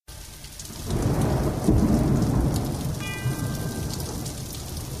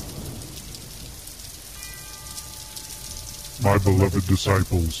my beloved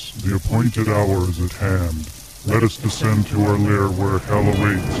disciples, the appointed hour is at hand. Let us descend to our lair where hell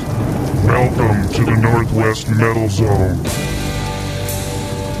awaits. Welcome to the Northwest Metal Zone.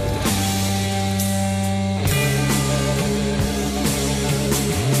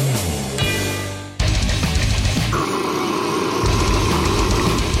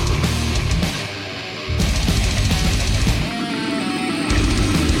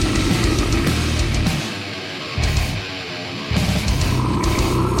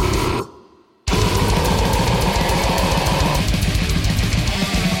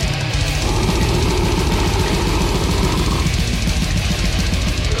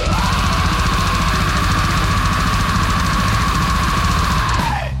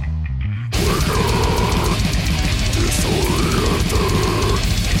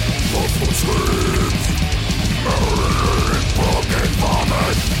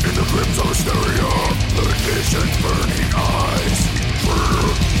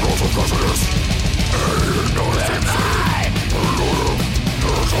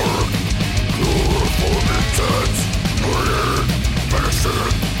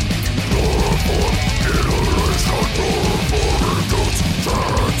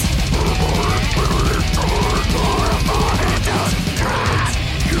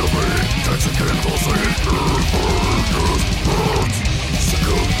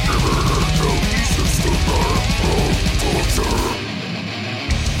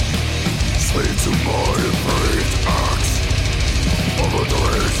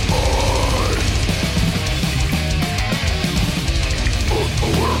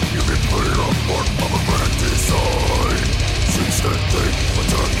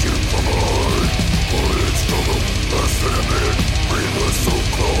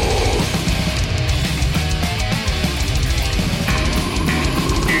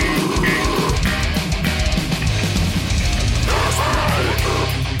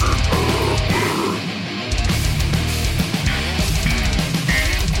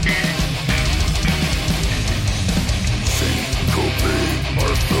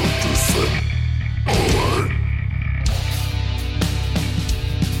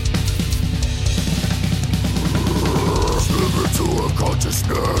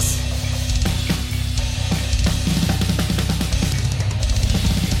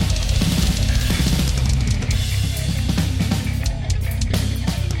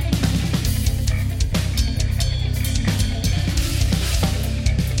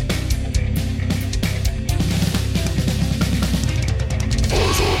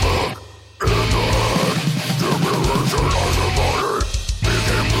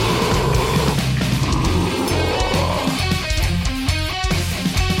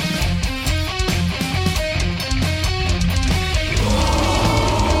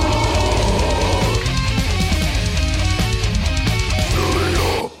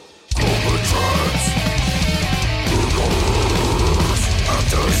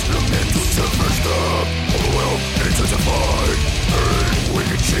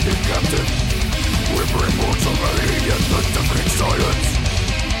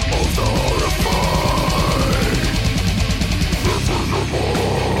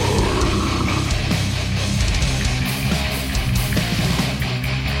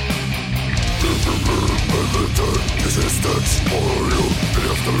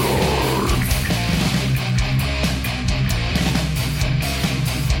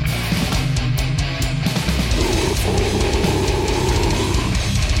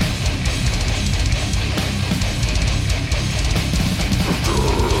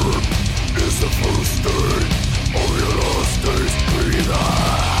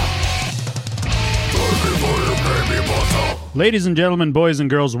 Ladies and gentlemen, boys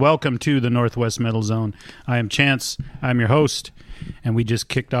and girls, welcome to the Northwest Metal Zone. I am Chance. I'm your host, and we just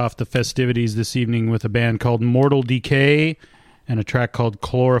kicked off the festivities this evening with a band called Mortal Decay and a track called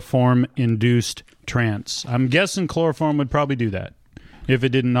Chloroform-Induced Trance. I'm guessing chloroform would probably do that if it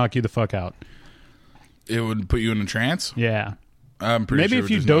didn't knock you the fuck out. It would put you in a trance? Yeah. I'm pretty Maybe sure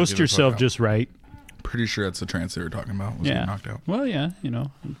if you dosed yourself just right. Pretty sure that's the trance they were talking about. Was getting knocked out. Well, yeah,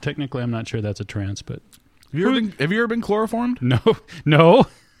 technically I'm not sure that's a trance, but... Have you ever been chloroformed? No.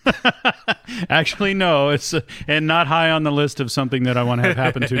 Actually, no. It's and not high on the list of something that I want to have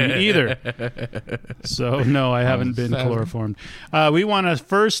happen to me either. So, no, I haven't been chloroformed. We want to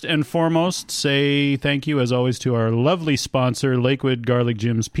first and foremost say thank you, as always, to our lovely sponsor, Lakewood Garlic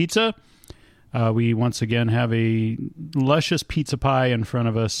Jim's Pizza. We once again have a luscious pizza pie in front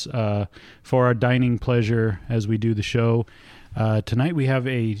of us for our dining pleasure as we do the show. Tonight we have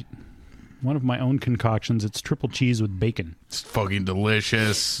one of my own concoctions. It's triple cheese with bacon. It's fucking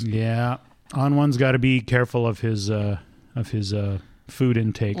delicious. Yeah. On one's got to be careful of his food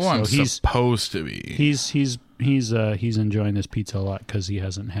intake. Well, I'm supposed to be. He's enjoying this pizza a lot because he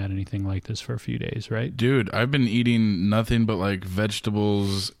hasn't had anything like this for a few days, right? Dude, I've been eating nothing but like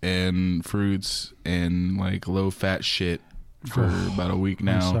vegetables and fruits and like low-fat shit for about a week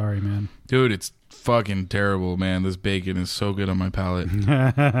now. I'm sorry, man. Dude, it's fucking terrible, man. This bacon is so good on my palate.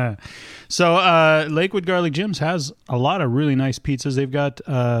 So Lakewood Garlic Jim's has a lot of really nice pizzas. They've got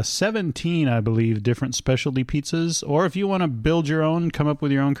 17, I believe, different specialty pizzas. Or if you want to build your own, come up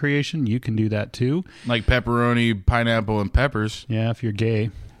with your own creation, you can do that too. Like pepperoni, pineapple, and peppers. Yeah, if you're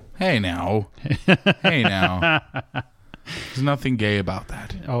gay. Hey now. Hey now. There's nothing gay about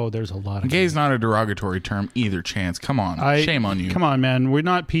that. Oh, there's a lot of gay is not a derogatory term either, Chance. Come on. Shame on you. Come on, man. We're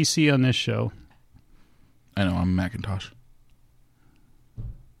not PC on this show. I know, I'm Macintosh.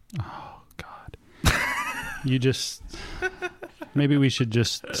 Oh, God. You just... Maybe we should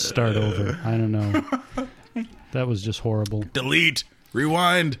just start over. I don't know. That was just horrible. Delete.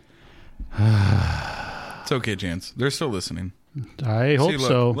 Rewind. It's okay, Chance. They're still listening. I hope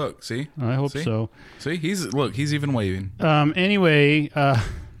so. Look, see? I hope so. See? He's even waving. Anyway,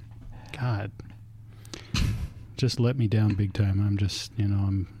 God. Just let me down big time. I'm just,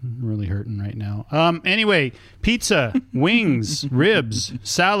 I'm really hurting right now. Anyway, pizza, wings, ribs,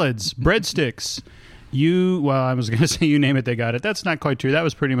 salads, breadsticks. I was going to say you name it, they got it. That's not quite true. That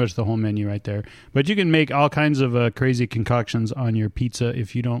was pretty much the whole menu right there. But you can make all kinds of crazy concoctions on your pizza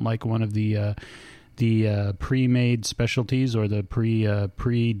if you don't like one of the pre-made specialties or the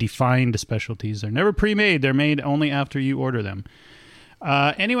pre-defined specialties. They're never pre-made. They're made only after you order them.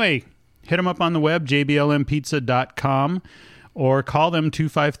 Anyway, hit them up on the web, jblmpizza.com, or call them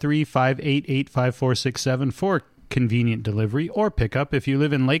 253-588-5467 for convenient delivery or pickup. If you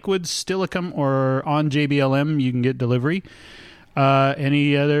live in Lakewood, Steilacoom, or on JBLM, you can get delivery.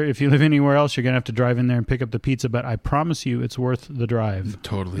 If you live anywhere else, you're going to have to drive in there and pick up the pizza, but I promise you it's worth the drive.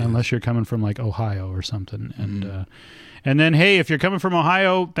 Totally. Unless you're coming from like Ohio or something. And then, hey, if you're coming from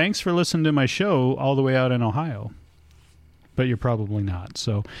Ohio, thanks for listening to my show all the way out in Ohio. But you're probably not.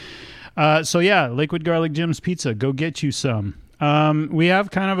 So yeah, Lakewood Garlic Jim's Pizza. Go get you some. We have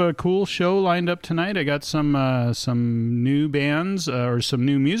kind of a cool show lined up tonight. I got some new bands, or some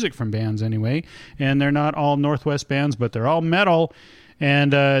new music from bands anyway, and they're not all Northwest bands, but they're all metal,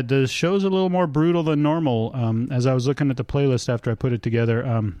 and the show's a little more brutal than normal. As I was looking at the playlist after I put it together,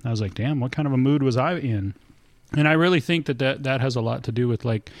 I was like, damn, what kind of a mood was I in? And I really think that has a lot to do with,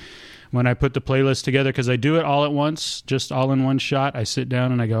 like, when I put the playlist together, because I do it all at once, just all in one shot. I sit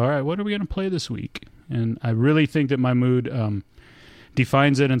down and I go, all right, what are we going to play this week? And I really think that my mood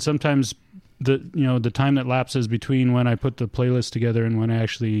defines it. And sometimes the time that lapses between when I put the playlist together and when I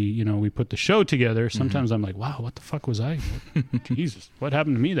actually, we put the show together, sometimes I'm like, wow, what the fuck was I? Jesus, what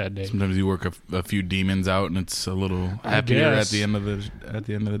happened to me that day? Sometimes you work a few demons out and it's a little happier at the end of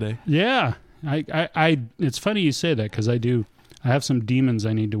the day. Yeah. It's funny you say that, because I do. I have some demons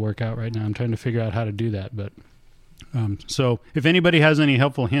I need to work out right now. I'm trying to figure out how to do that. But so if anybody has any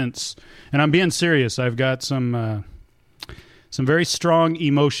helpful hints, and I'm being serious, I've got some very strong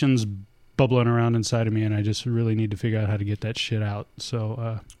emotions bubbling around inside of me, and I just really need to figure out how to get that shit out.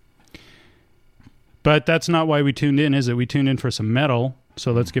 So, but that's not why we tuned in, is it? We tuned in for some metal.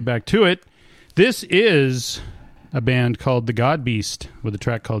 So let's get back to it. This is a band called The God Beast with a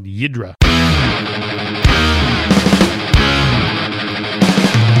track called Yidra.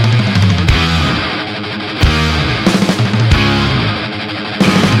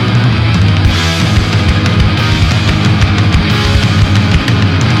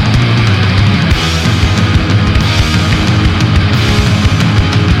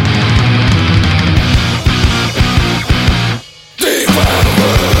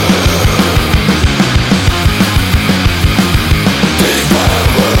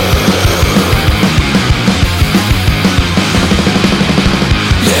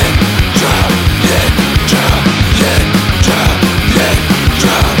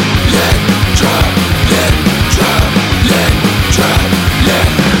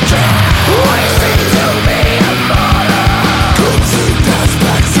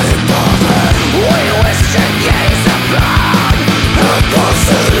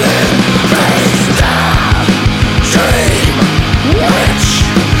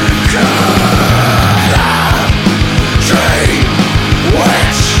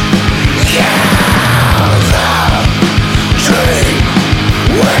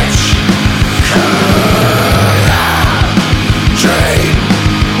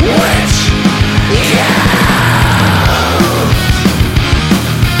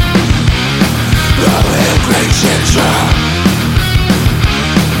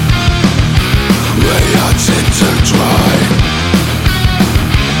 Reacting to drive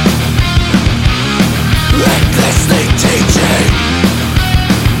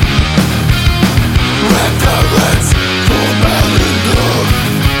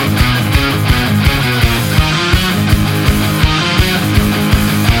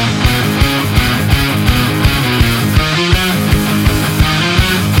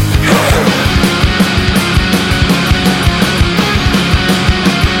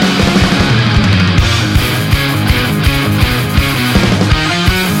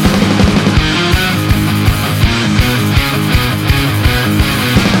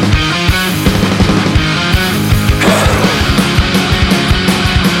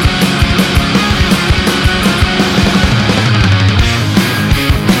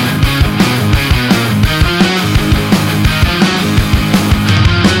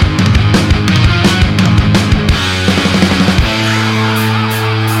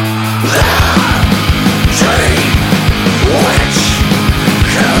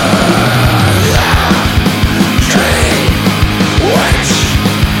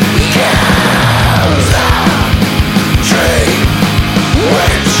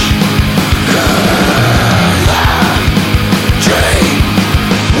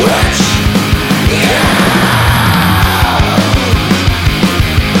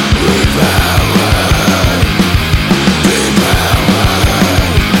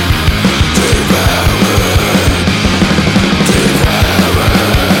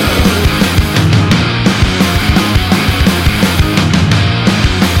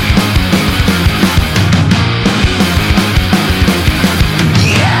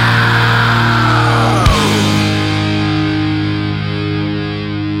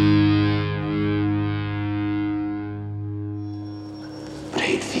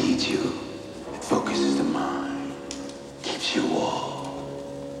feeds you, it focuses the mind, keeps you warm,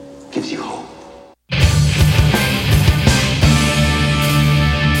 gives you hope.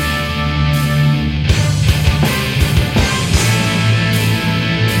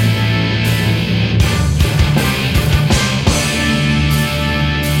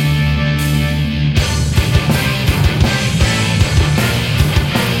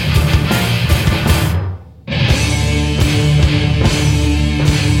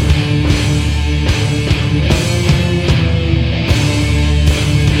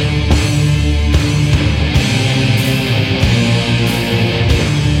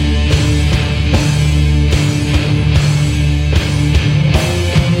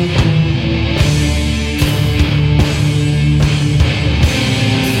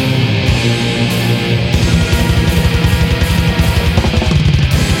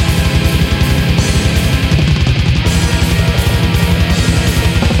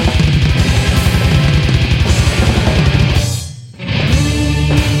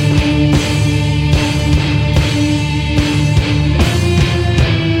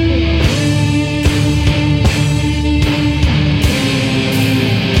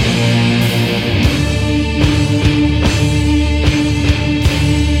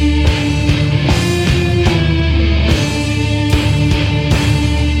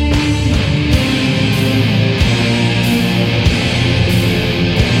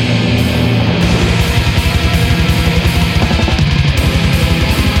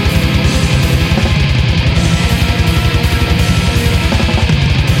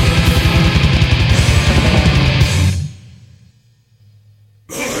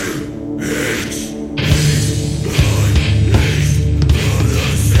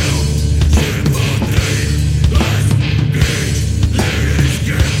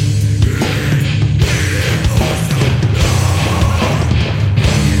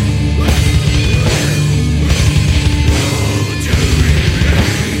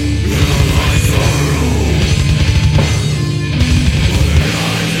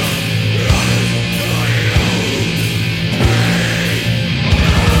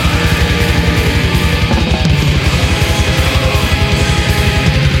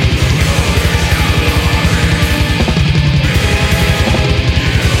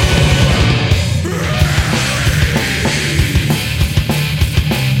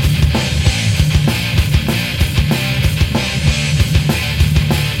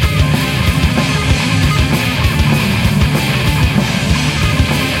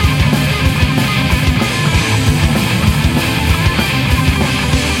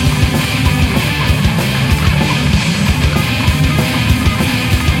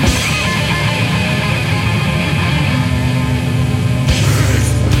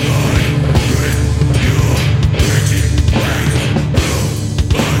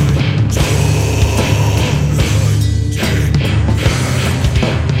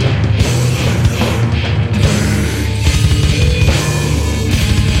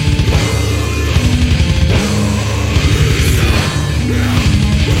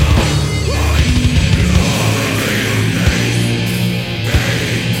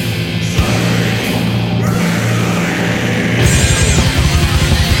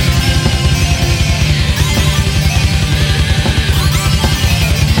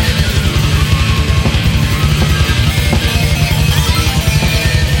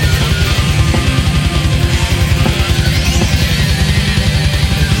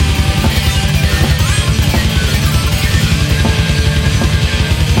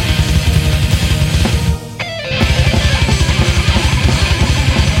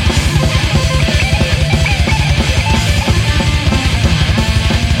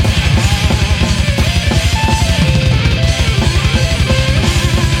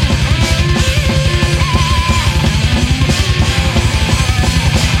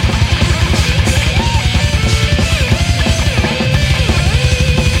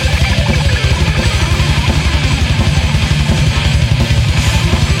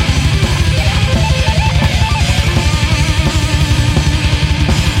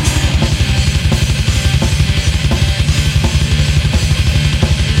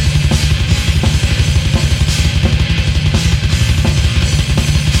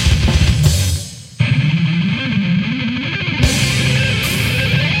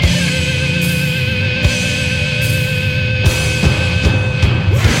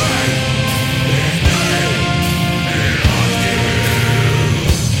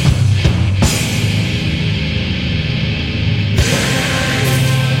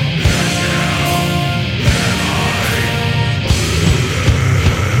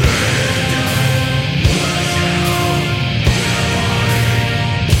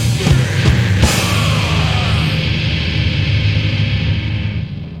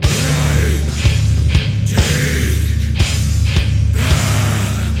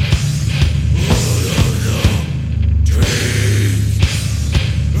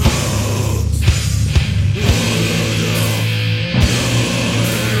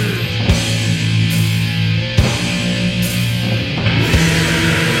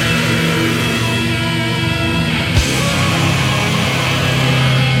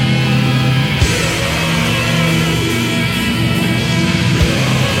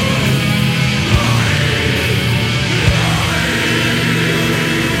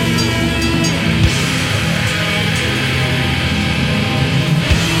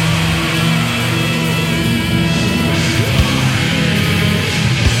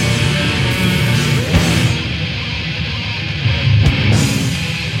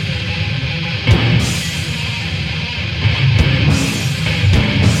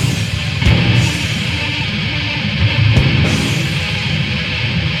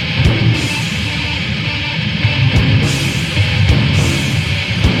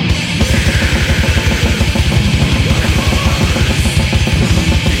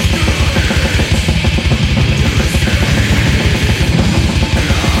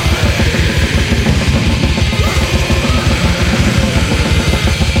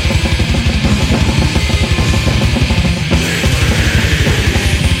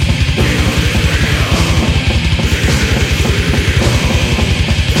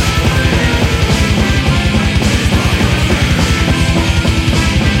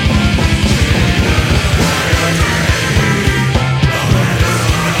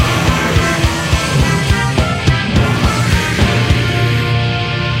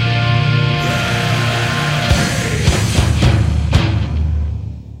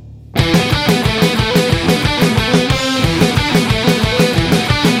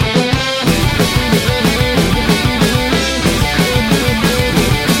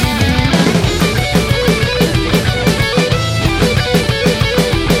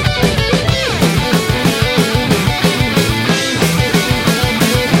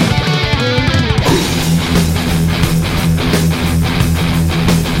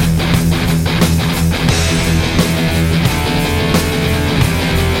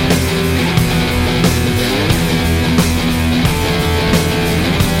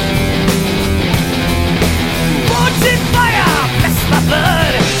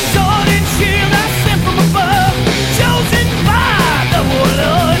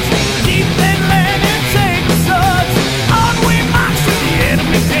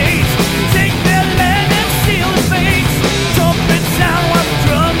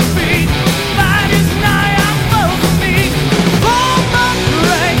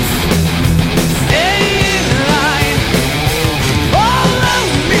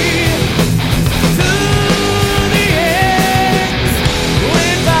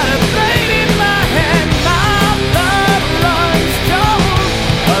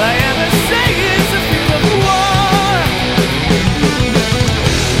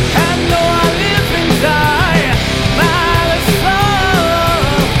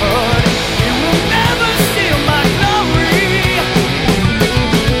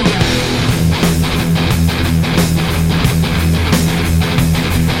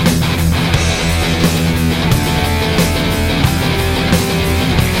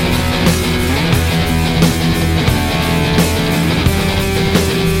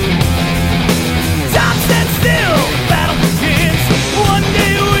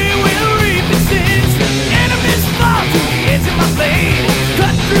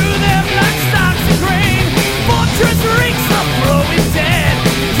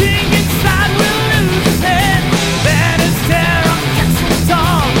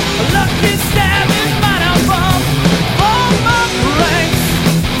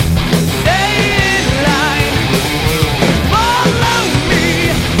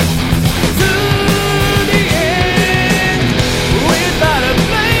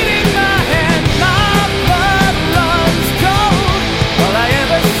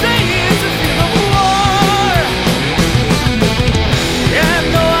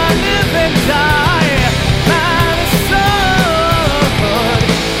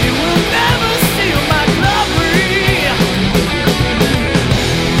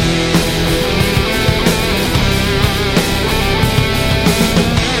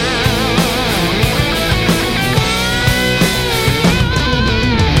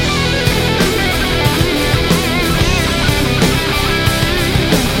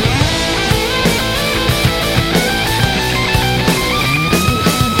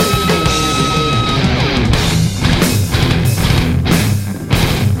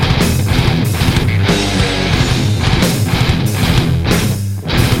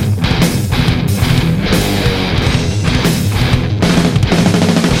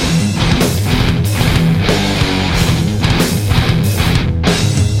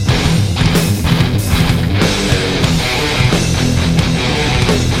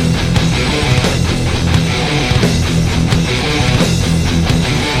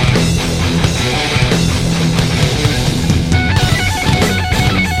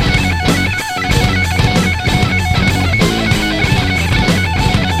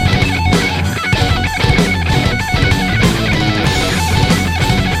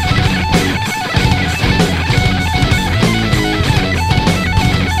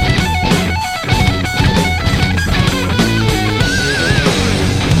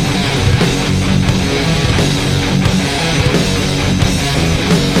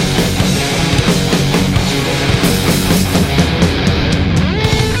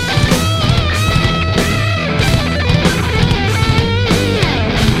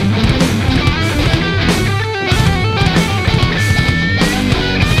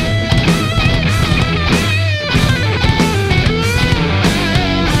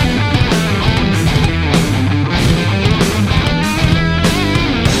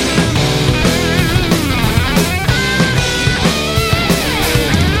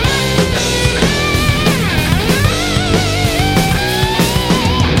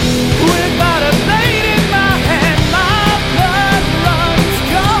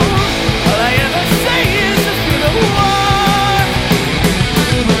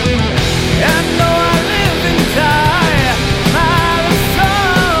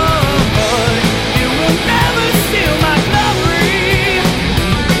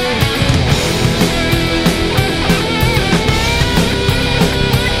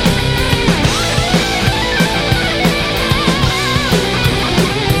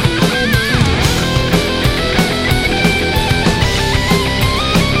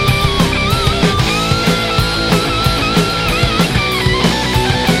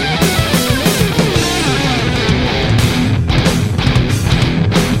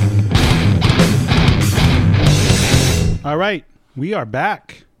 All right, we are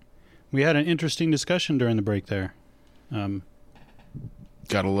back. We had an interesting discussion during the break there.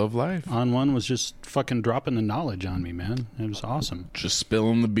 Gotta love life. On One was just fucking dropping the knowledge on me, man. It was awesome. Just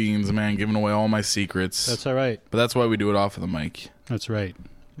spilling the beans, man, giving away all my secrets. That's all right. But that's why we do it off of the mic. That's right.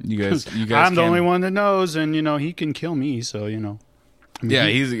 You guys I'm the only one that knows, and, he can kill me, so, I mean, Yeah,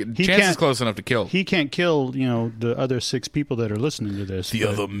 he can't- chances close enough to kill. He can't kill, the other 6 people that are listening to this. The but-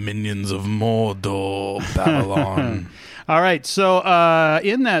 other minions of Mordor, Babylon. All right, so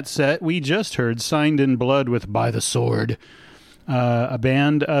in that set, we just heard Signed in Blood with By the Sword, a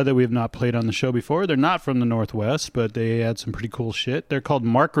band that we have not played on the show before. They're not from the Northwest, but they had some pretty cool shit. They're called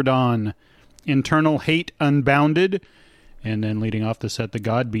Markradon, Internal Hate Unbounded, and then leading off the set, the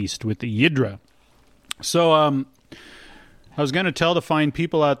God Beast with the Yidra. So I was going to tell the fine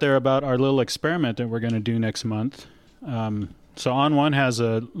people out there about our little experiment that we're going to do next month. So On One has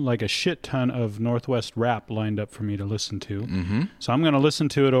a shit ton of Northwest rap lined up for me to listen to. Mm-hmm. So I'm going to listen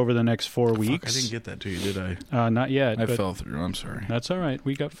to it over the next 4 weeks. Fuck, I didn't get that to you, did I? Not yet. I but fell through. I'm sorry. That's all right.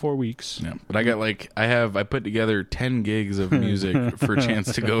 We got 4 weeks. Yeah, but I got I put together 10 gigs of music for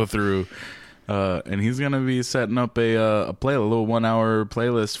Chance to go through, and he's gonna be setting up a little 1 hour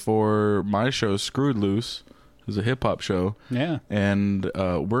playlist for my show, Screwed Loose. It's a hip hop show. Yeah, and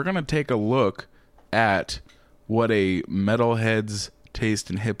we're gonna take a look at what a metalhead's taste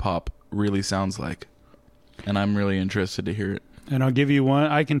in hip hop really sounds like, and I'm really interested to hear it. and I'll give you one.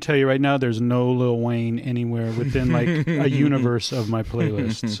 I can tell you right now, there's no Lil Wayne anywhere within a universe of my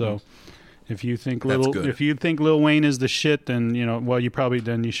playlist. So if you think Lil Wayne is the shit, then you probably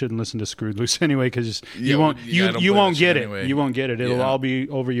you shouldn't listen to Screwed Loose anyway, because you won't get it. Anyway. You won't get it. It'll Yeah. all be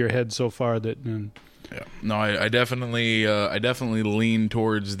over your head so far that. Yeah. No, I definitely lean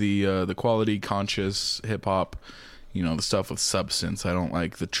towards the quality conscious hip hop, the stuff with substance. I don't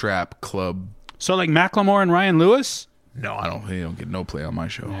like the trap club. So like Macklemore and Ryan Lewis. No, I don't. They don't get no play on my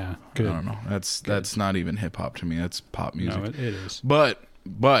show. Yeah, good. I don't know. That's not even hip hop to me. That's pop music. No, it is.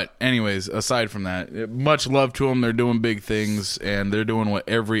 But anyways, aside from that, much love to them. They're doing big things, and they're doing what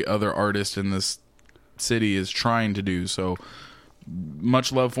every other artist in this city is trying to do. So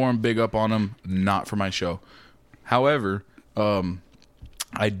much love for them. Big up on them. Not for my show. However,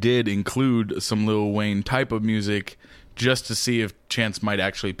 I did include some Lil Wayne type of music just to see if Chance might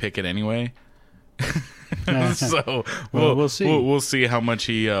actually pick it anyway. So we'll see. We'll see how much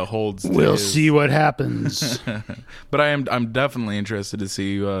he holds. We'll see what happens. But I'm definitely interested to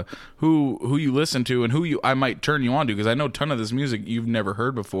see who you listen to and I might turn you on to, because I know a ton of this music you've never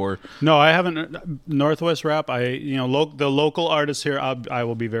heard before. No, I haven't. Northwest rap. The local artists here. I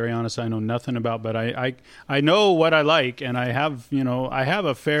will be very honest. I know nothing about, but I know what I like, and I have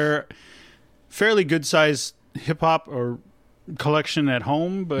a fairly good sized hip hop or collection at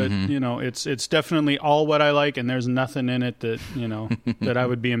home, but it's definitely all what I like, and there's nothing in it that that I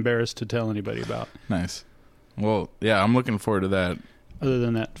would be embarrassed to tell anybody about. Nice. Well, yeah, I'm looking forward to that. Other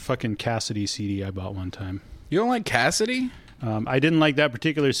than that fucking Cassidy CD I bought one time. You don't like Cassidy? I didn't like that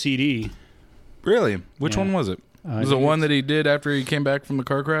particular CD. Really? Which Yeah. one was it? Was it one that he did after he came back from the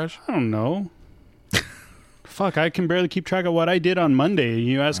car crash? I don't know. Fuck, I can barely keep track of what I did on Monday.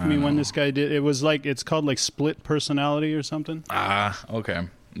 You asked me when this guy did. It was it's called Split Personality or something. Ah, okay.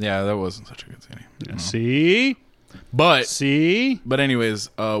 Yeah, that wasn't such a good CD. See? But anyways,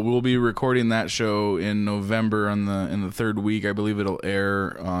 we'll be recording that show in November in the third week. I believe it'll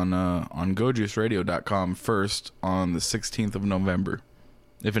air on GoJuiceRadio.com first on the 16th of November.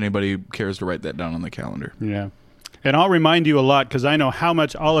 If anybody cares to write that down on the calendar. Yeah. And I'll remind you a lot, because I know how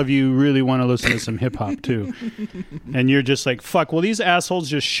much all of you really want to listen to some hip-hop, too. And you're just like, fuck, will these assholes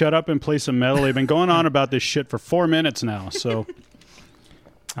just shut up and play some metal? They've been going on about this shit for 4 minutes now. So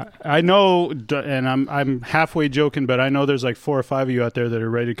I know, and I'm halfway joking, but I know there's 4 or 5 of you out there that are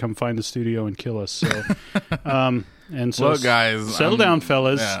ready to come find the studio and kill us. So, and so look, guys, settle down,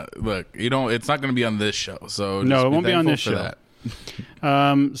 fellas. Yeah, look, it's not going to be on this show. So No, just it won't be on this thankful for show. that.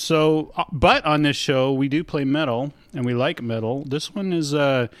 But on this show we do play metal, and we like metal. This one is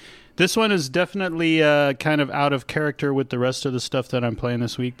definitely kind of out of character with the rest of the stuff that I'm playing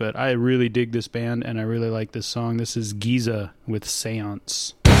this week, but I really dig this band and I really like this song. This is Giza with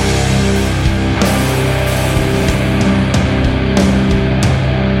Seance.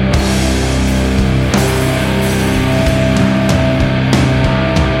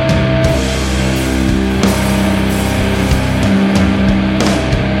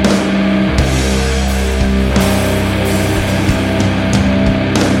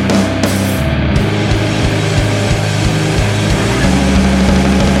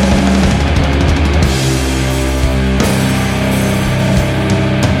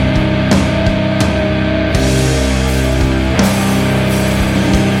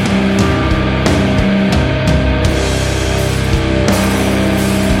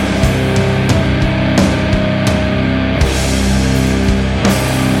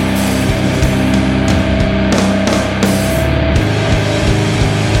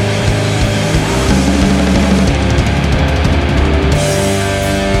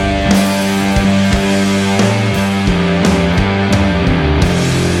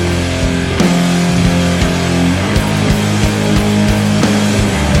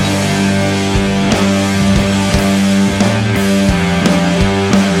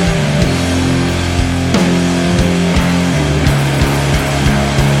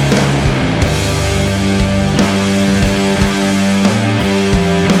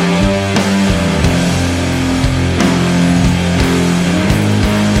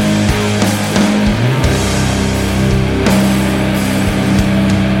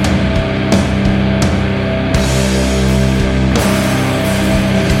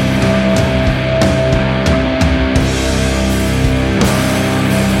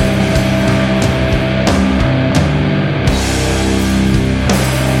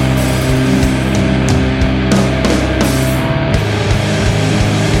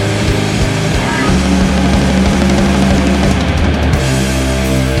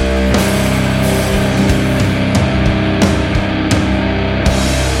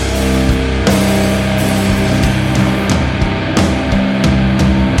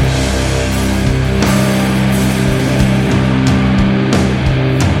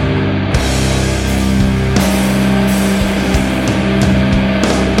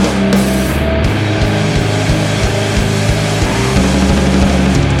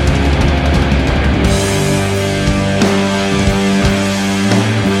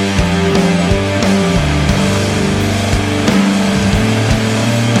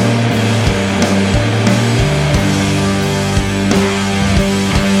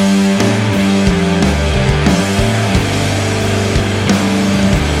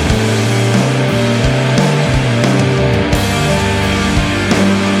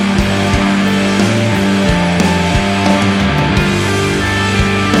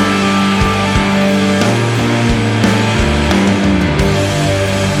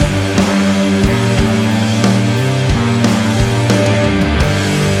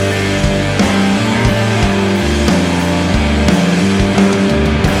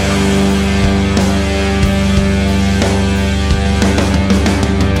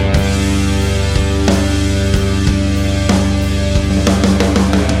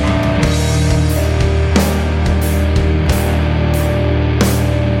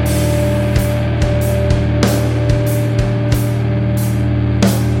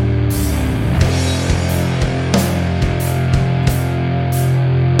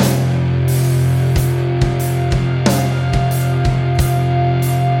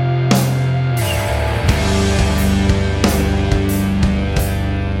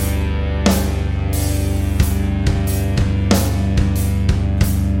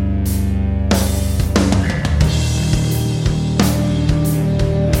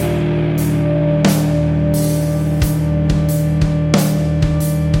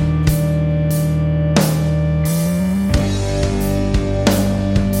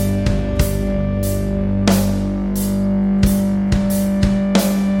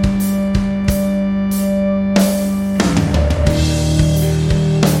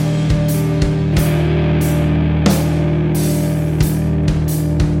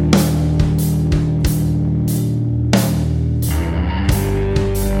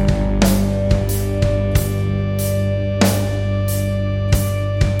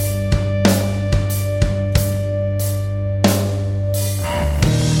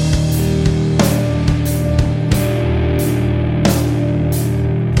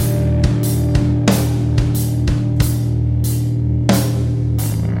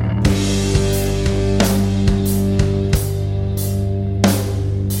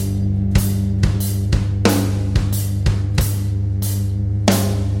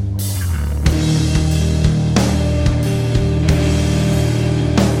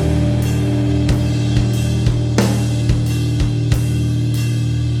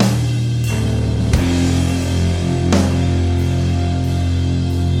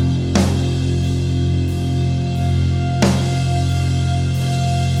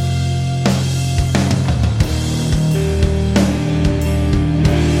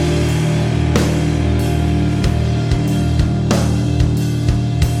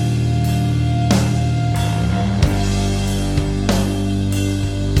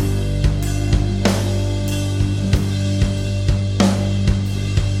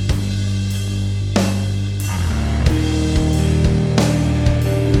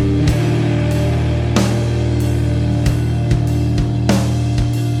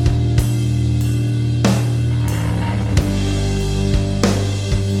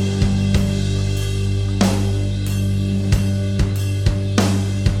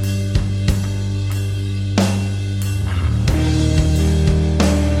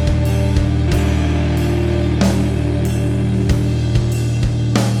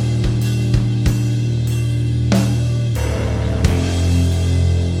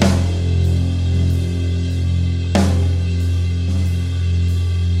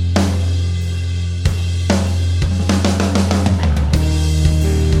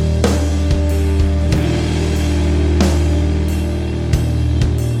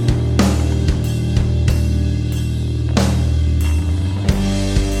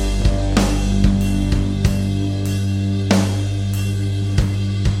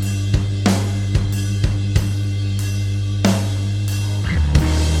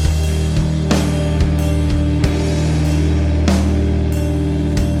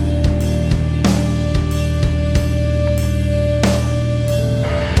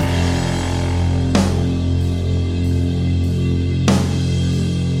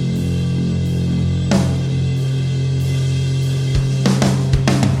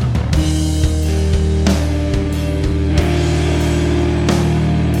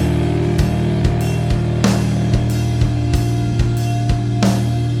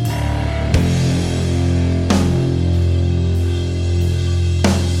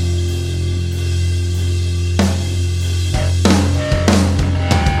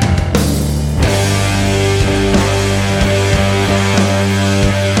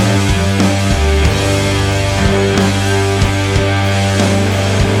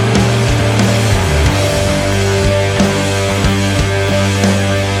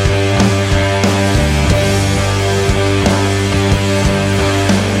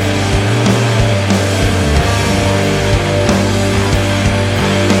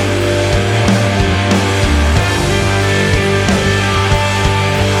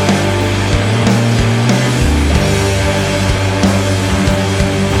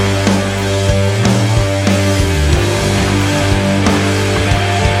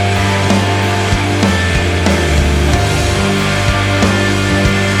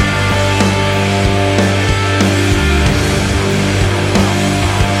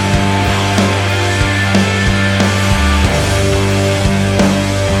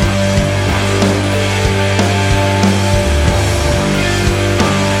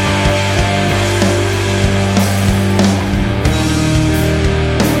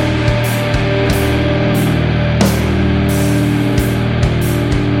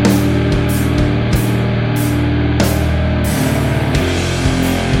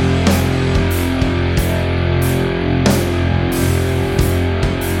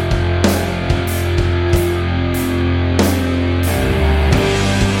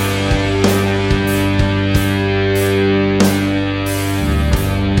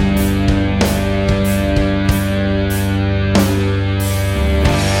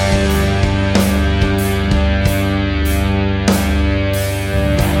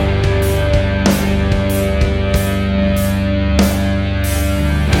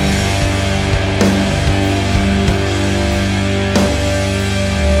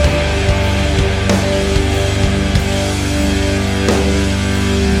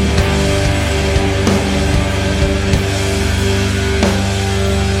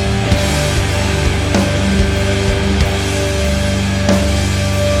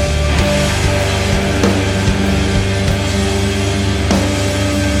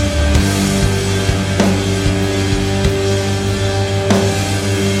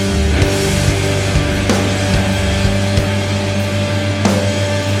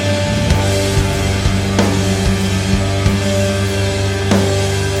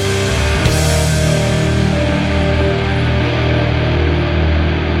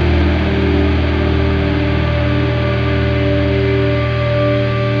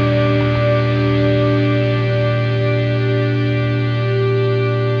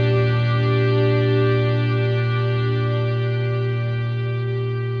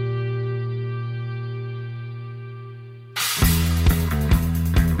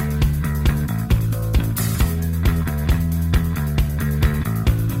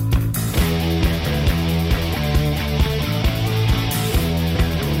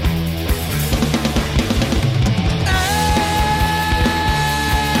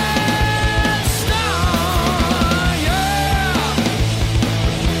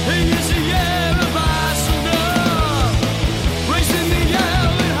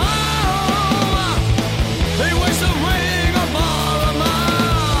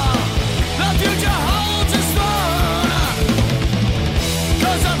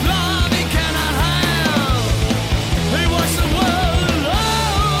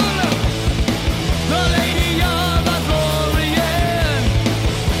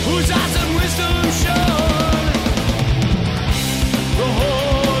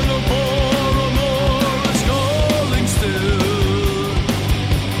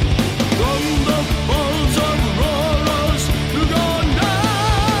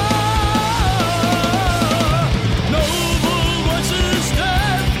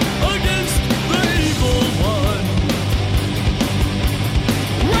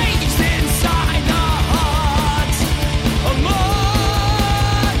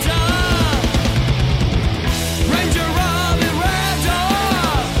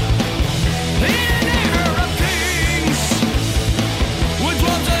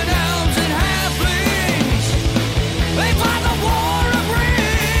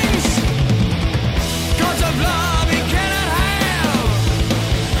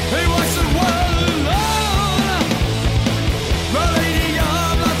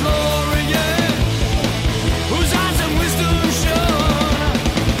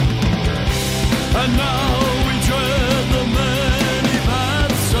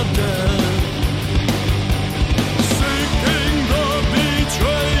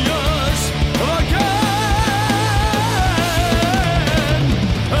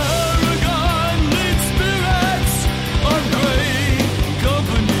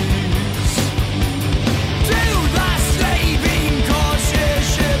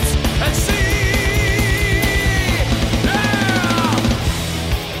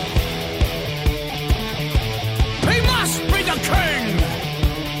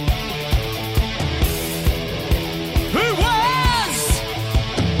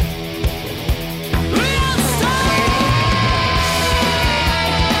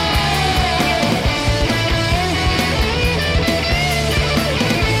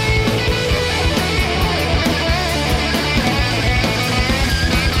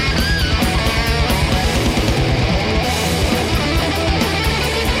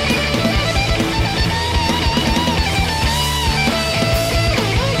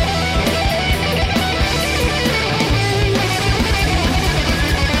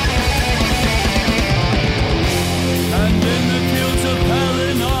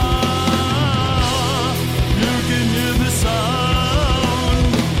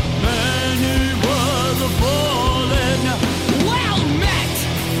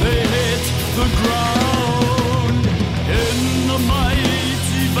 the ground in the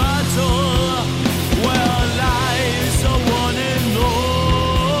mighty battle where lies are won and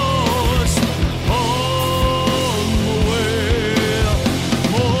lost. On the way,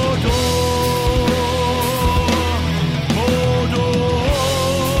 Mordor, Mordor.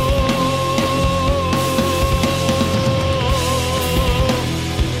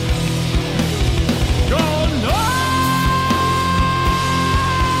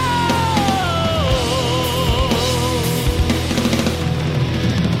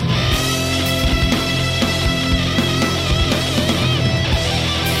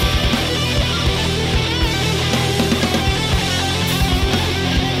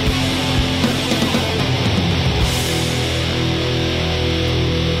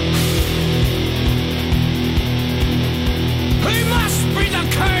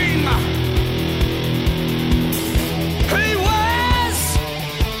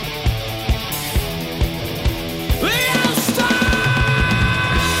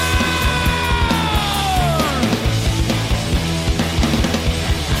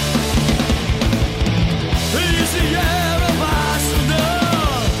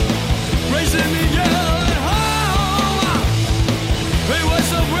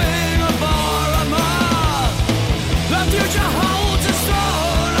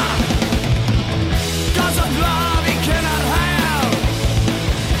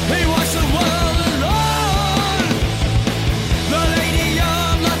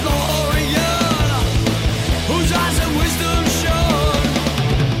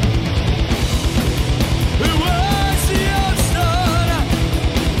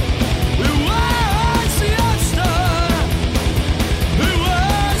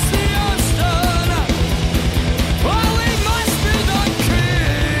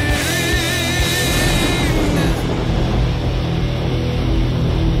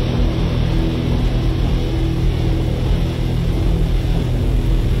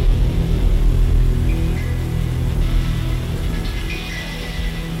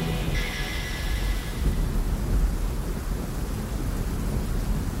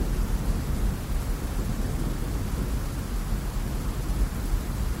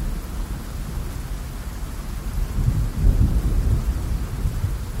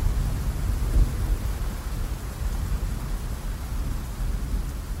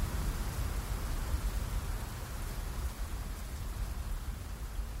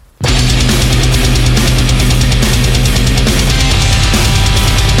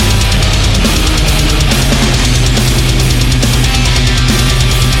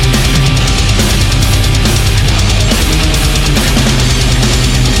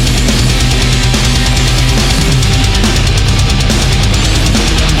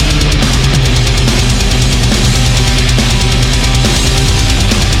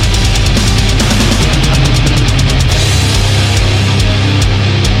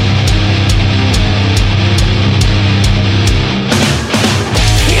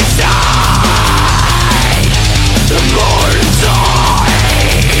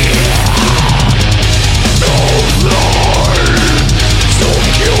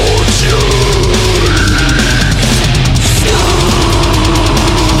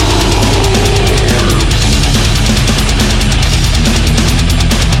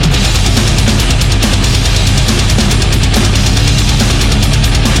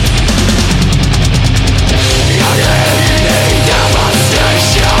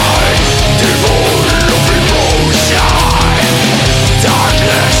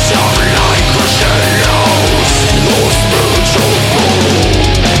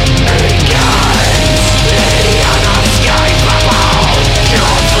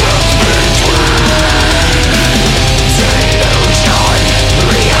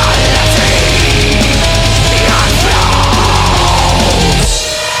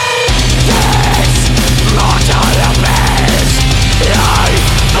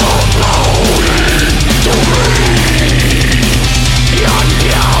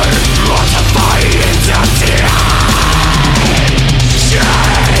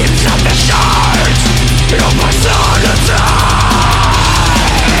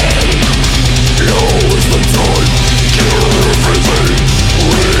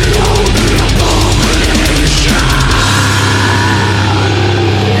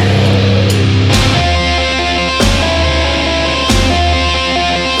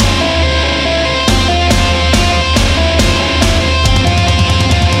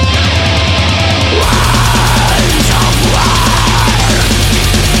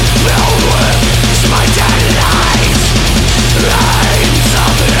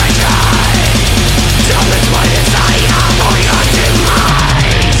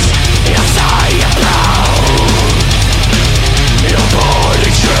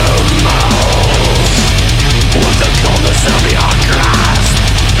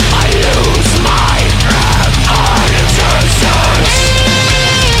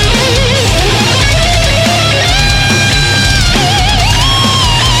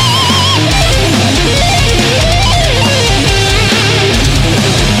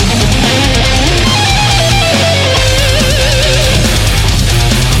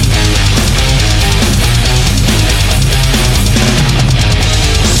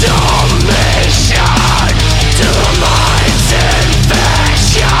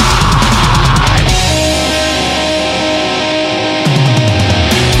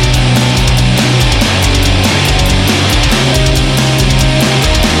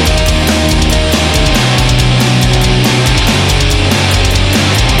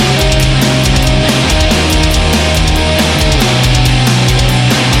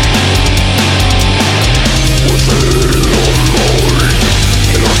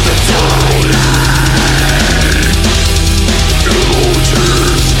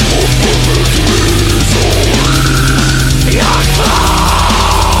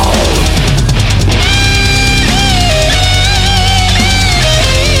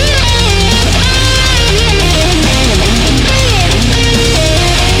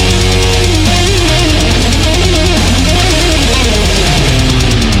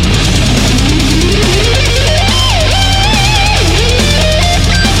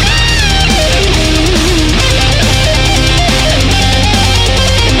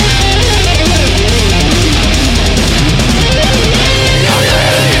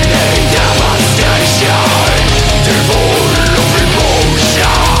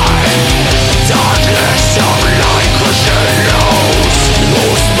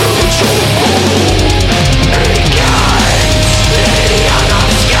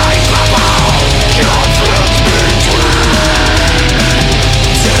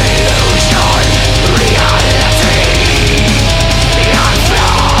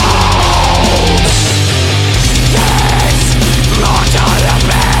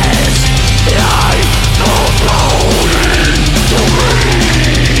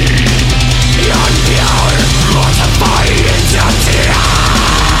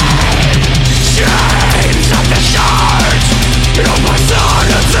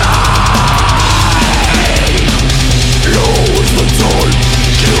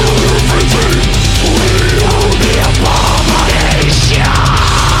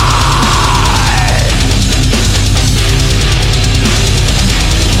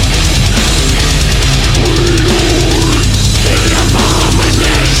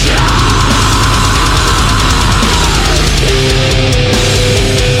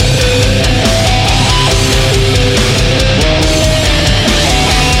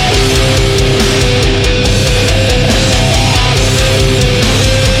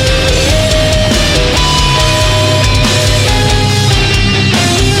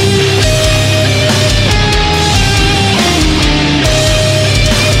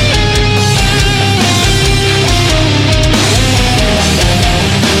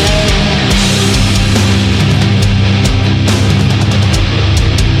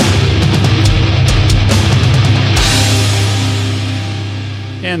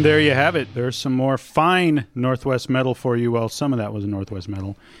 And there you have it. There's some more fine Northwest metal for you. Well, some of that was Northwest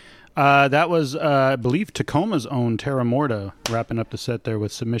metal. That was, I believe, Tacoma's own Terra Morta wrapping up the set there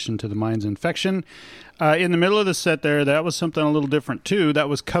with Submission to the Mind's Infection. In the middle of the set there, that was something a little different, too. That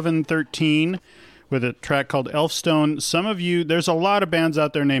was Coven 13 with a track called Elfstone. Some of you, there's a lot of bands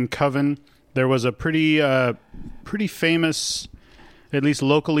out there named Coven. There was a pretty famous, at least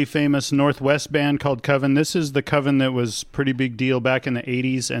locally famous, Northwest band called Coven. This is the Coven that was pretty big deal back in the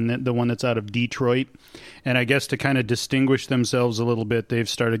 80s, and the one that's out of Detroit. And I guess to kind of distinguish themselves a little bit, they've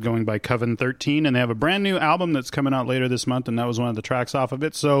started going by Coven 13, and they have a brand new album that's coming out later this month, and that was one of the tracks off of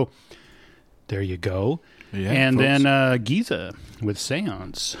it. So there you go. Yeah, and folks. then Giza with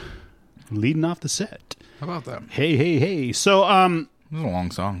Seance leading off the set. How about that? Hey, hey, hey. So It was a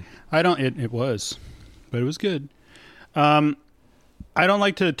long song. I don't. It was, but it was good. I don't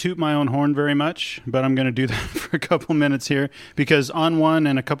like to toot my own horn very much, but I'm going to do that for a couple minutes here because On One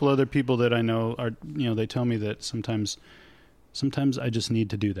and a couple other people that I know are, they tell me that sometimes I just need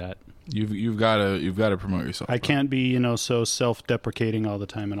to do that. You've got to promote yourself. I can't be, so self-deprecating all the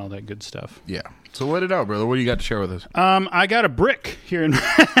time and all that good stuff. Yeah. So let it out, brother. What do you got to share with us? I got a brick here in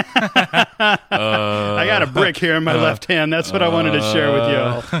I got a brick here in my left hand. That's what I wanted to share with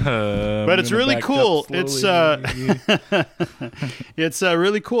y'all. But it's really cool. It's it's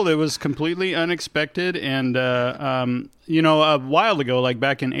really cool. It was completely unexpected, and a while ago, like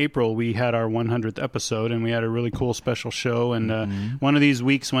back in April, we had our 100th episode, and we had a really cool special show. And one of these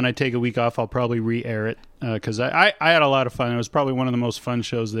weeks, when I take a week off, I'll probably re-air it because I had a lot of fun. It was probably one of the most fun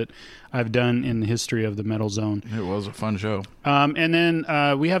shows that I've done in the history of the Metal Zone. It was a fun show. And then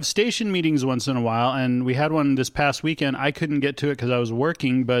we have station meetings once in a while, and we had one this past weekend. I couldn't get to it because I was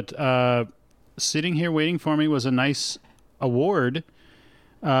working, but sitting here waiting for me was a nice award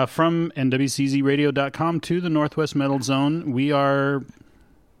from NWCZRadio.com to the Northwest Metal Zone. We are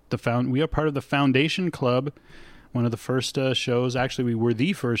part of the Foundation Club. One of the first shows, actually, we were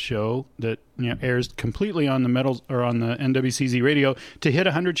the first show that airs completely on the metal or on the NWCZ radio to hit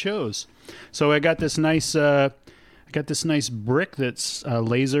 100 shows. So I got this nice, brick that's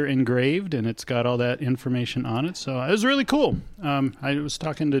laser engraved, and it's got all that information on it. So it was really cool. I was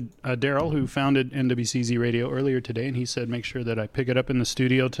talking to Daryl, who founded NWCZ Radio earlier today, and he said make sure that I pick it up in the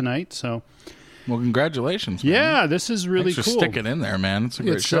studio tonight. So. Well, congratulations, man. Yeah, this is really Thanks cool. for sticking in there, man. It's a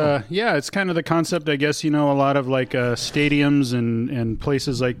great show. It's kind of the concept, I guess, a lot of like stadiums and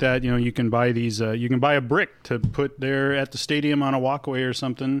places like that, you can buy these, you can buy a brick to put there at the stadium on a walkway or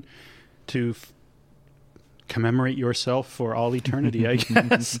something to commemorate yourself for all eternity, I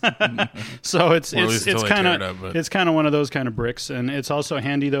guess. So it's kind of one of those kind of bricks, and it's also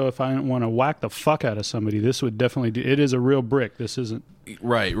handy though if I want to whack the fuck out of somebody. This would definitely do. It is a real brick. This isn't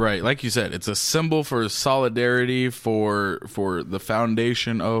right. Like you said, it's a symbol for solidarity for the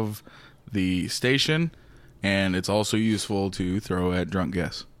foundation of the station, and it's also useful to throw at drunk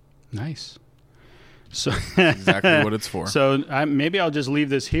guests. Nice. So exactly what it's for. So maybe I'll just leave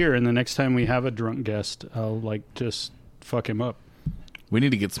this here, and the next time we have a drunk guest, I'll just fuck him up. We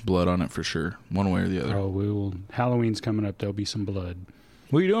need to get some blood on it for sure, one way or the other. Oh, we will. Halloween's coming up. There'll be some blood.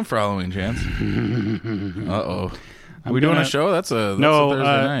 What are you doing for Halloween, Chance? Uh-oh. Are we doing a show? That's a Thursday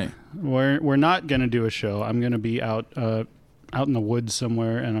night. We're not going to do a show. I'm going to be out in the woods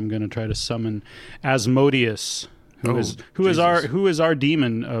somewhere, and I'm going to try to summon Asmodeus. Who is our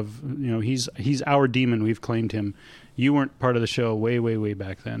demon of he's our demon. We've claimed him. You weren't part of the show way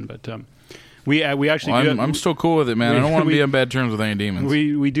back then, but we actually. Well, I'm still cool with it, man. I don't want to be on bad terms with any demons.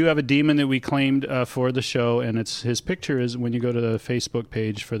 We do have a demon that we claimed for the show, and his picture is when you go to the Facebook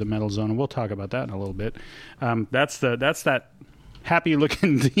page for the Metal Zone, and we'll talk about that in a little bit. That's that happy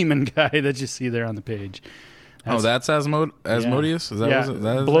looking demon guy that you see there on the page. That's Asmodeus? Yeah. Is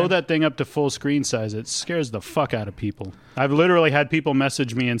that Blow that thing up to full screen size. It scares the fuck out of people. I've literally had people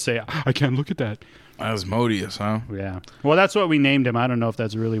message me and say, I can't look at that. Asmodeus, huh? Yeah. Well, that's what we named him. I don't know if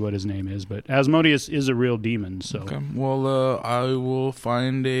that's really what his name is, but Asmodeus is a real demon. So. Okay. Well, I will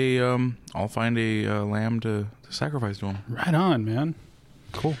find I'll find a lamb to sacrifice to him. Right on, man.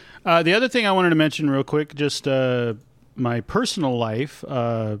 Cool. The other thing I wanted to mention real quick, just my personal life.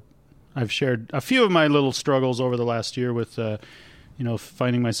 I've shared a few of my little struggles over the last year with,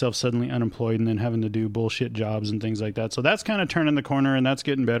 finding myself suddenly unemployed and then having to do bullshit jobs and things like that. So that's kind of turning the corner, and that's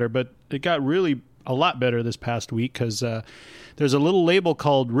getting better. But it got really a lot better this past week because there's a little label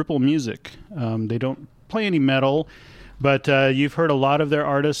called Ripple Music. They don't play any metal, but you've heard a lot of their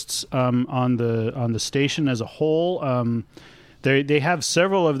artists on the station as a whole. They have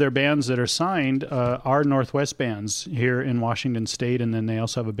several of their bands that are signed are Northwest bands here in Washington State, and then they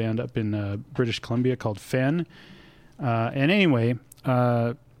also have a band up in British Columbia called Fen. And anyway,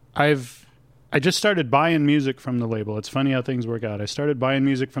 I just started buying music from the label. It's funny how things work out. I started buying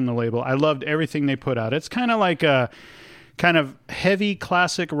music from the label. I loved everything they put out. It's kind of like a kind of heavy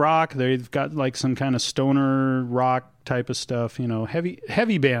classic rock. They've got like some kind of stoner rock type of stuff, you know,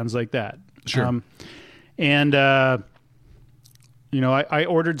 heavy bands like that. Sure. You know, I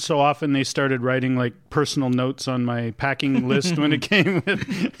ordered so often they started writing like personal notes on my packing list when it came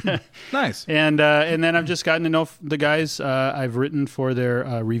with. Nice. And then I've just gotten to know the guys. I've written for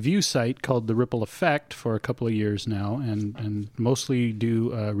their review site called The Ripple Effect for a couple of years now, and mostly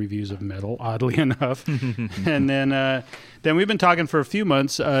do reviews of metal, oddly enough. And then we've been talking for a few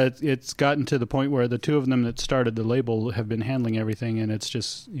months. It's gotten to the point where the two of them that started the label have been handling everything, and it's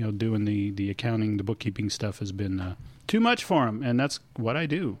just, you know, doing the accounting, the bookkeeping stuff has been too much for them, and that's what I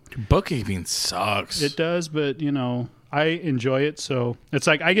do. Bookkeeping sucks. It does, but, you know, I enjoy it. So it's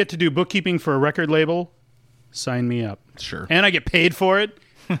like I get to do bookkeeping for a record label. Sign me up. Sure. And I get paid for it.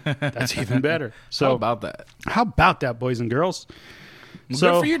 That's even better. So How about that? How about that, boys and girls? Well,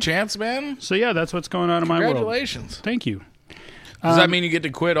 So- good for you, Chance, man. So yeah, that's what's going on in my world. Congratulations. Thank you. Does that mean you get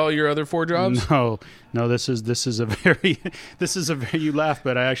to quit all your other 4 jobs? No. This is a very you laugh,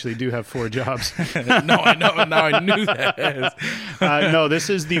 but I actually do have 4 jobs. No, I know. Now I knew that. No,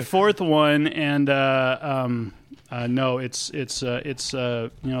 this is the 4th one, and no, it's you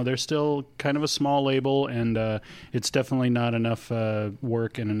know, they're still kind of a small label, and it's definitely not enough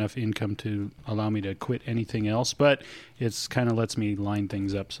work and enough income to allow me to quit anything else. But it's kind of lets me line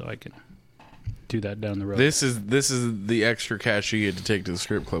things up so I can do that down the road. This is the extra cash you get to take to the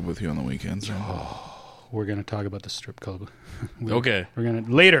strip club with you on the weekends. We're going to talk about the strip club. Okay. We're going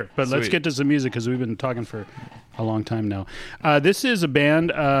to later, but let's Sweet. get to some music because we've been talking for a long time now. This is a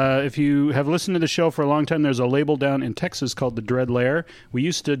band. If you have listened to the show for a long time, there's a label down in Texas called the Dread Lair. We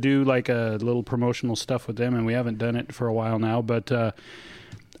used to do like a little promotional stuff with them, and we haven't done it for a while now, but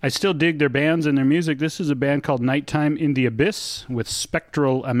I still dig their bands and their music. This is a band called Nighttime in the Abyss with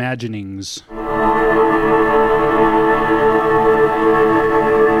Spectral Imaginings.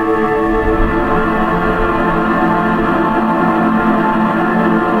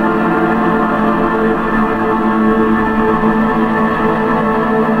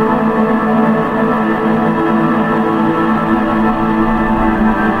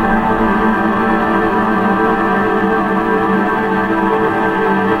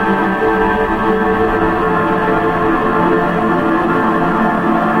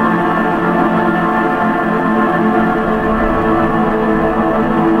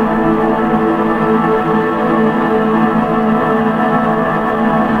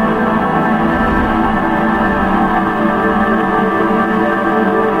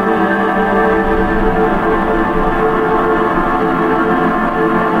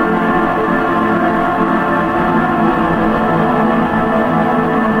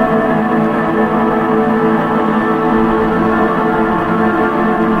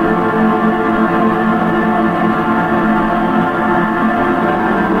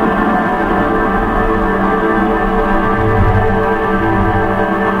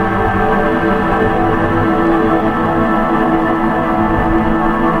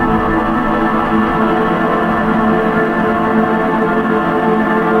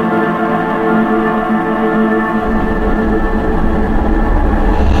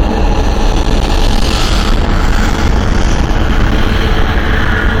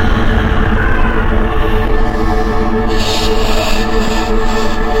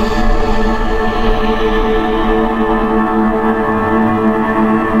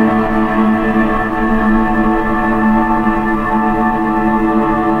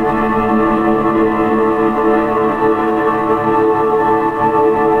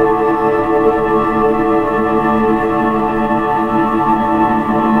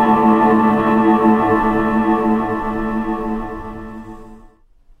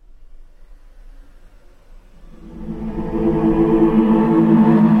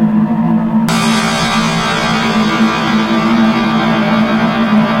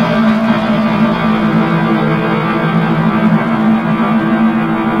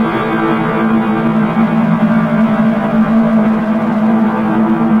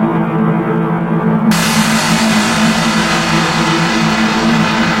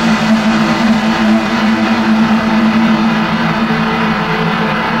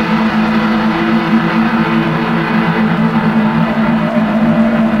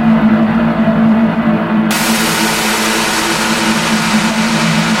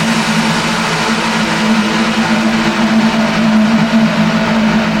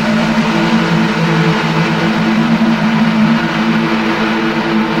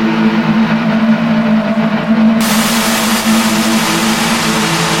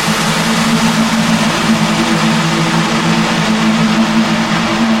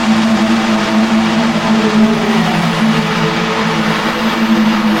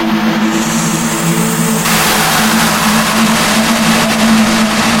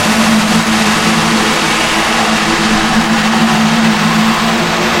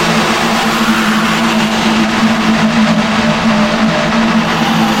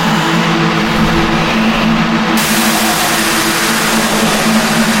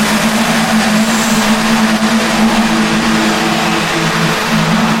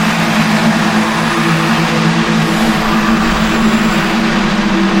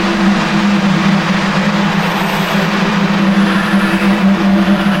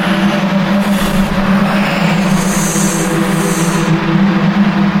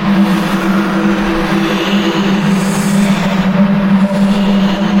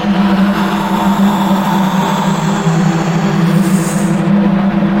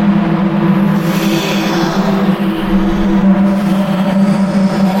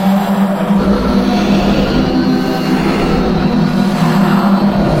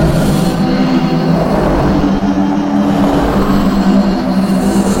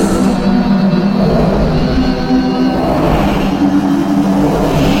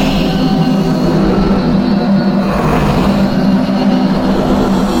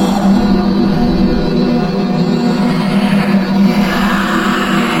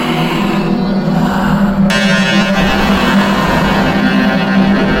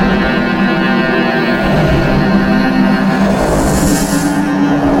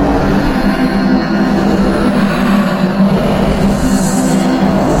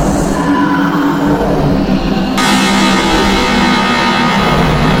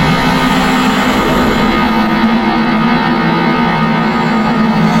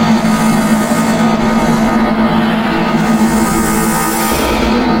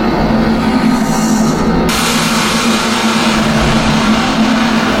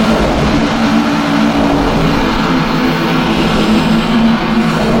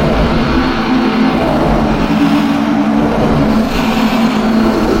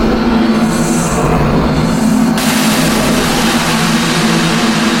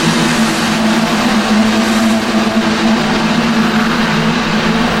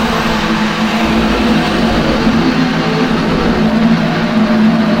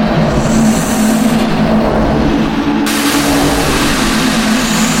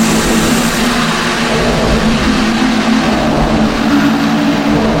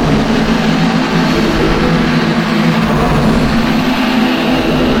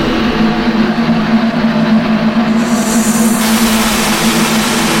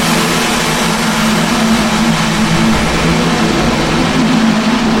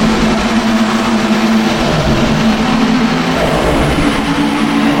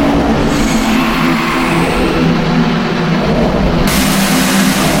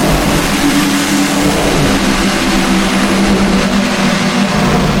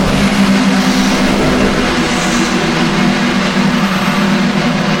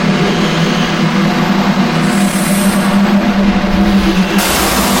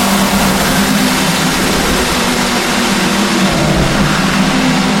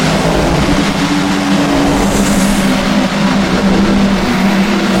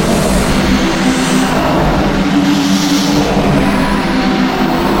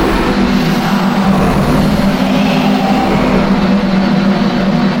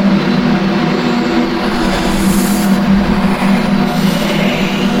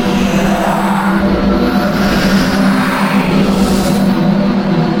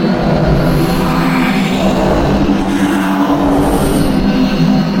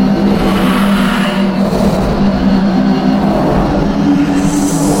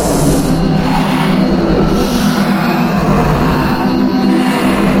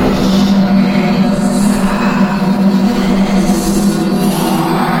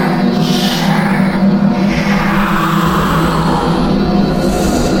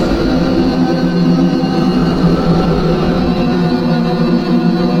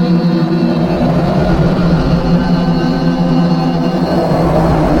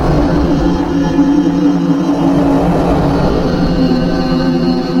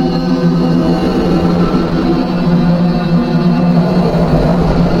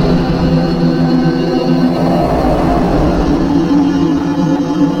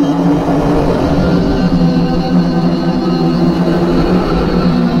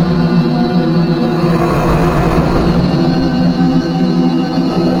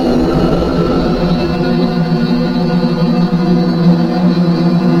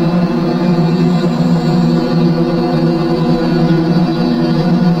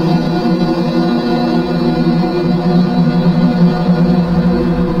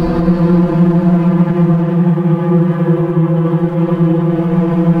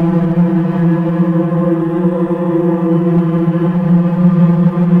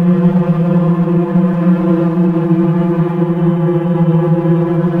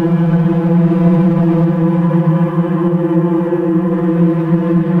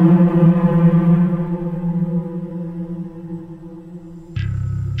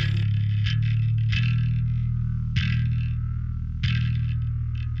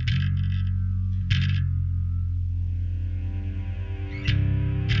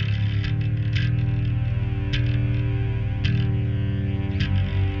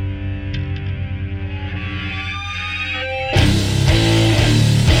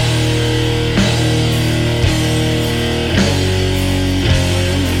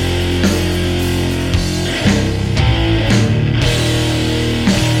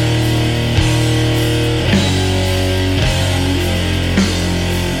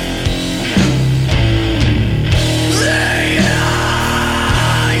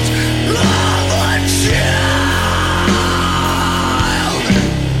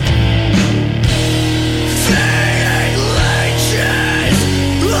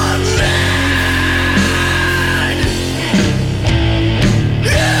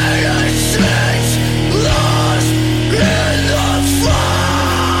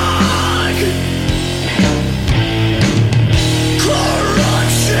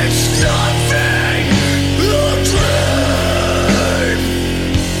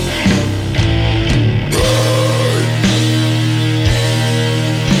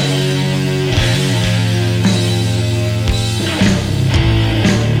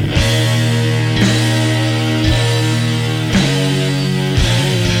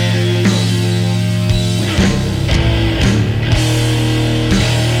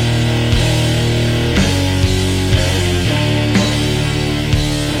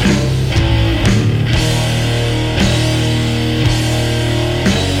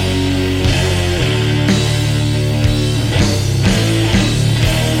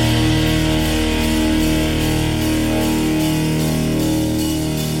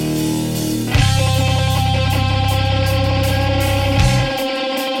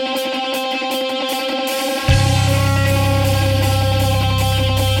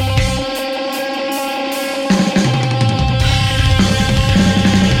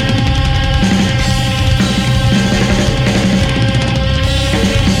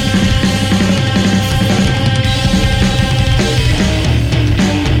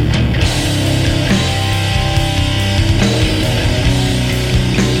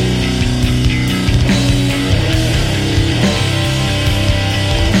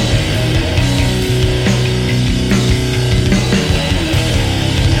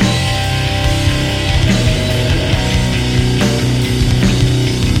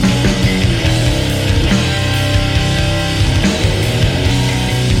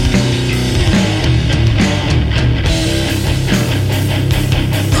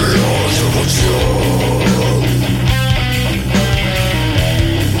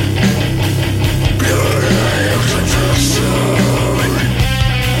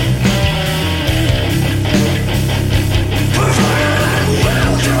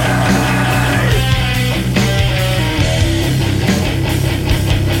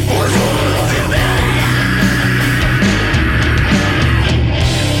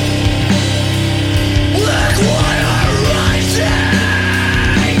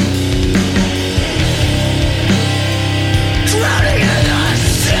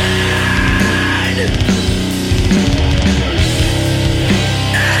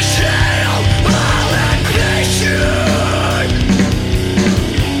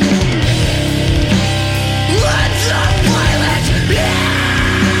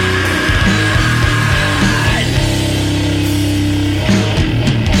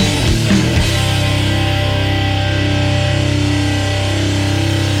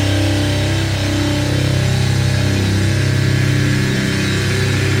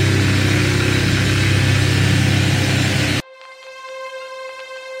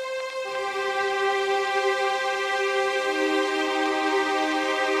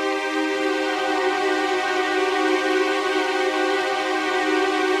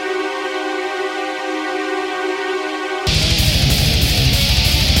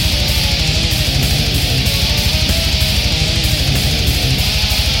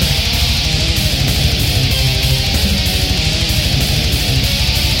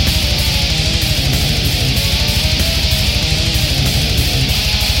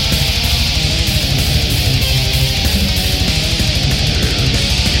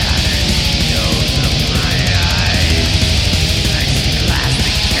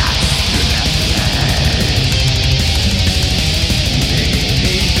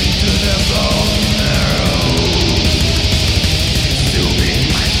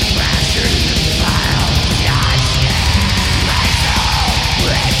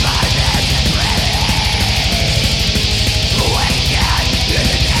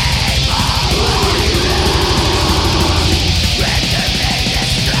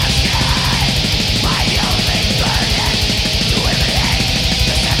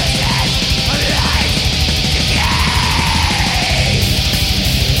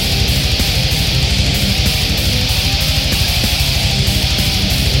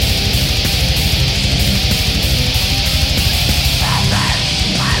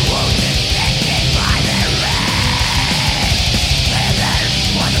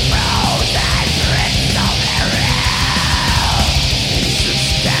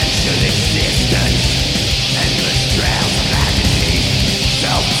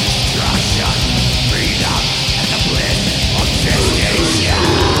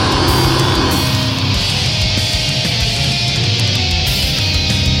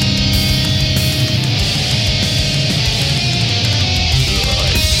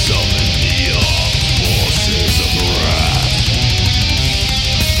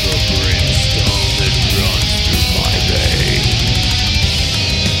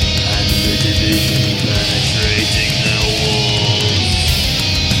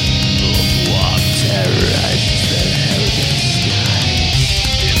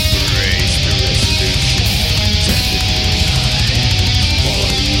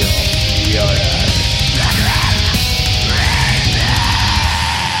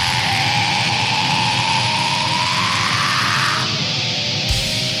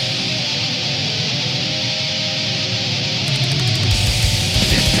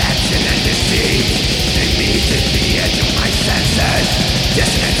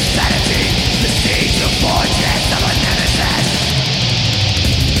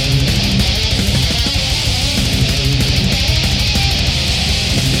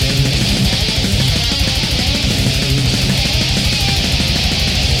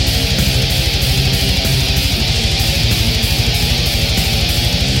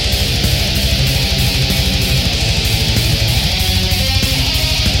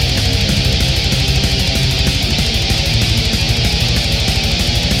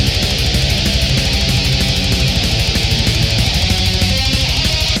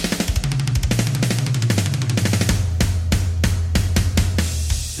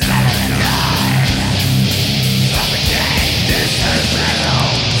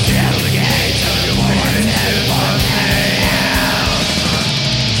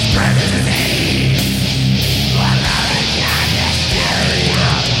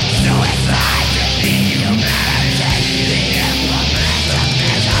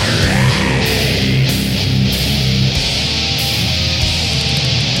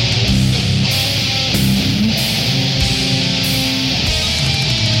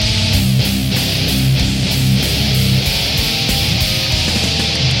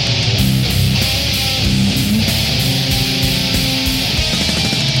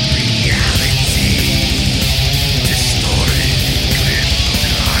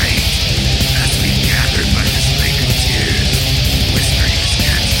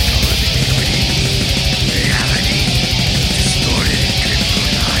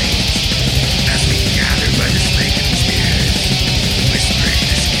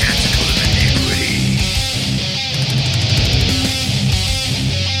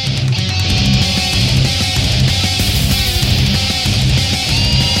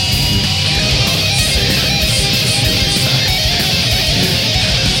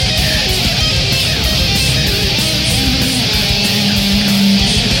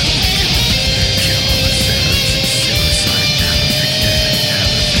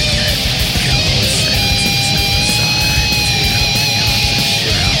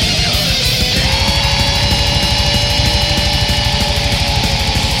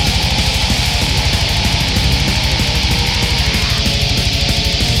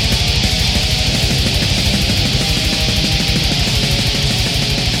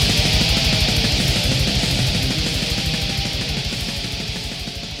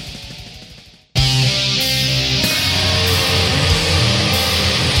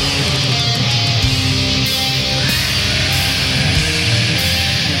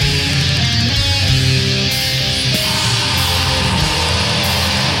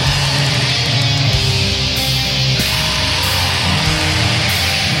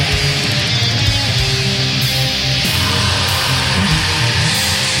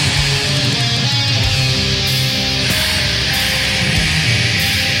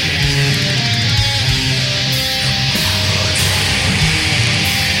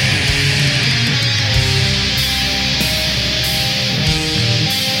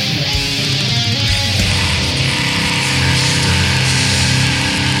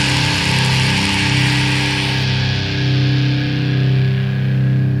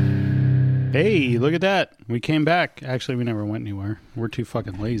 Hey, look at that. We came back. Actually, we never went anywhere. We're too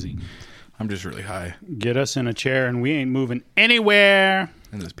fucking lazy. I'm just really high. Get us in a chair and we ain't moving anywhere.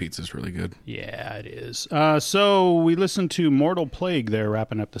 And this pizza's really good. Yeah, it is. So we listened to Mortal Plague there,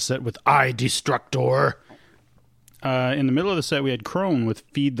 wrapping up the set with I Destructor. In the middle of the set, we had Crone with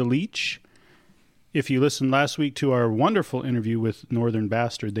Feed the Leech. If you listened last week to our wonderful interview with Northern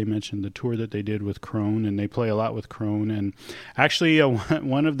Bastard, they mentioned the tour that they did with Crone, and they play a lot with Crone. And actually,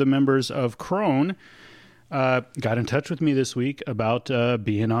 one of the members of Crone got in touch with me this week about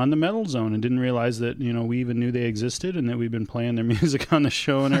being on the Metal Zone, and didn't realize that we even knew they existed and that we've been playing their music on the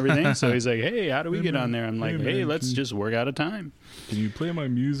show and everything. So he's like, "Hey, how do we get on there?" I'm like, "Hey, let's just work out a time." Can you play my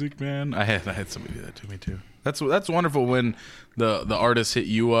music, man? I had somebody do that to me too. That's wonderful when the artists hit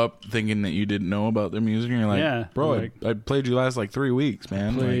you up thinking that you didn't know about their music, and you're like, Yeah, bro, like, I played you last like 3 weeks,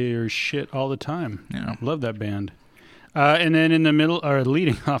 man. Play your shit all the time. Yeah. Love that band. And then in the middle, or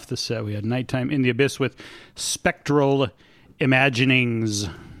leading off the set, we had Nighttime in the Abyss with Spectral Imaginings.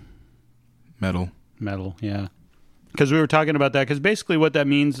 Metal, yeah. Because we were talking about that, because basically what that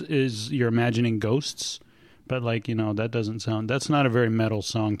means is you're imagining ghosts. But, that doesn't sound... That's not a very metal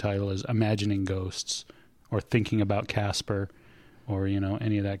song title, is Imagining Ghosts. Or Thinking About Casper. Or,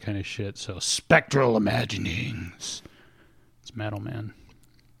 any of that kind of shit. So, Spectral Imaginings. It's metal, man.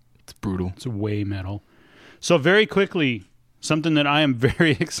 it's brutal. It's way metal. So very quickly, something that I am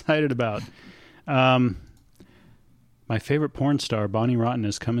very excited about. My favorite porn star, Bonnie Rotten,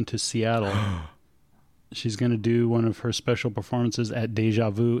 is coming to Seattle She's going to do one of her special performances at Deja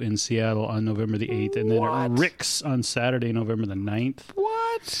Vu in Seattle on November the 8th, and then at Rick's on Saturday, November the 9th.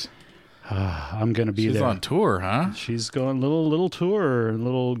 What? I'm going to be She's there. on tour, huh? She's going little tour,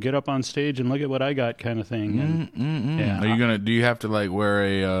 little get up on stage and look at what I got kind of thing. And, yeah. Are you gonna? Do you have to like wear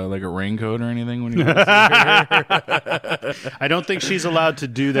a raincoat or anything when you? Go see her? I don't think she's allowed to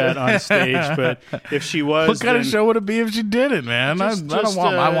do that on stage, but if she was, What kind of then show would it be if she did it, man? I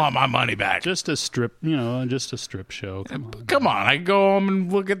want my money back. just a strip, just a strip show. Come on, I can go home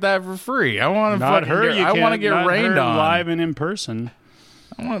and look at that for free. I want to Not her. I want to get not rained her on live and in person.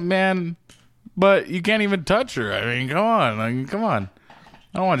 man. But you can't even touch her. I mean, come on.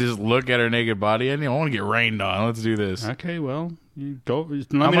 I don't want to just look at her naked body. I want to get rained on. Let's do this. Okay, well, you go.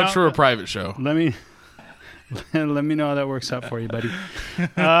 How much for a private show? Let me know how that works out for you, buddy.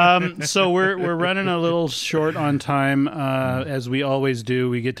 So we're running a little short on time, as we always do.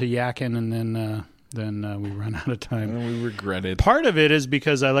 We get to yakking, and then we run out of time. And we regret it. Part of it is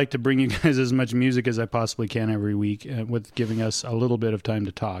because I like to bring you guys as much music as I possibly can every week, with giving us a little bit of time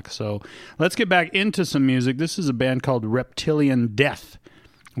to talk. So let's get back into some music. This is a band called Reptilian Death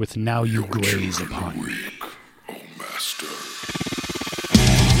with Now You Glaze Upon Me. Oh, Master.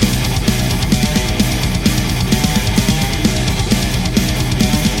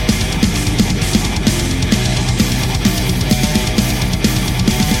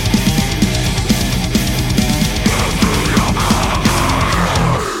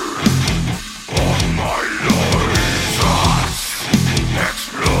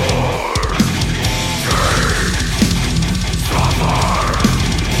 Explore, take, suffer,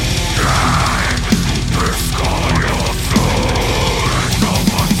 die,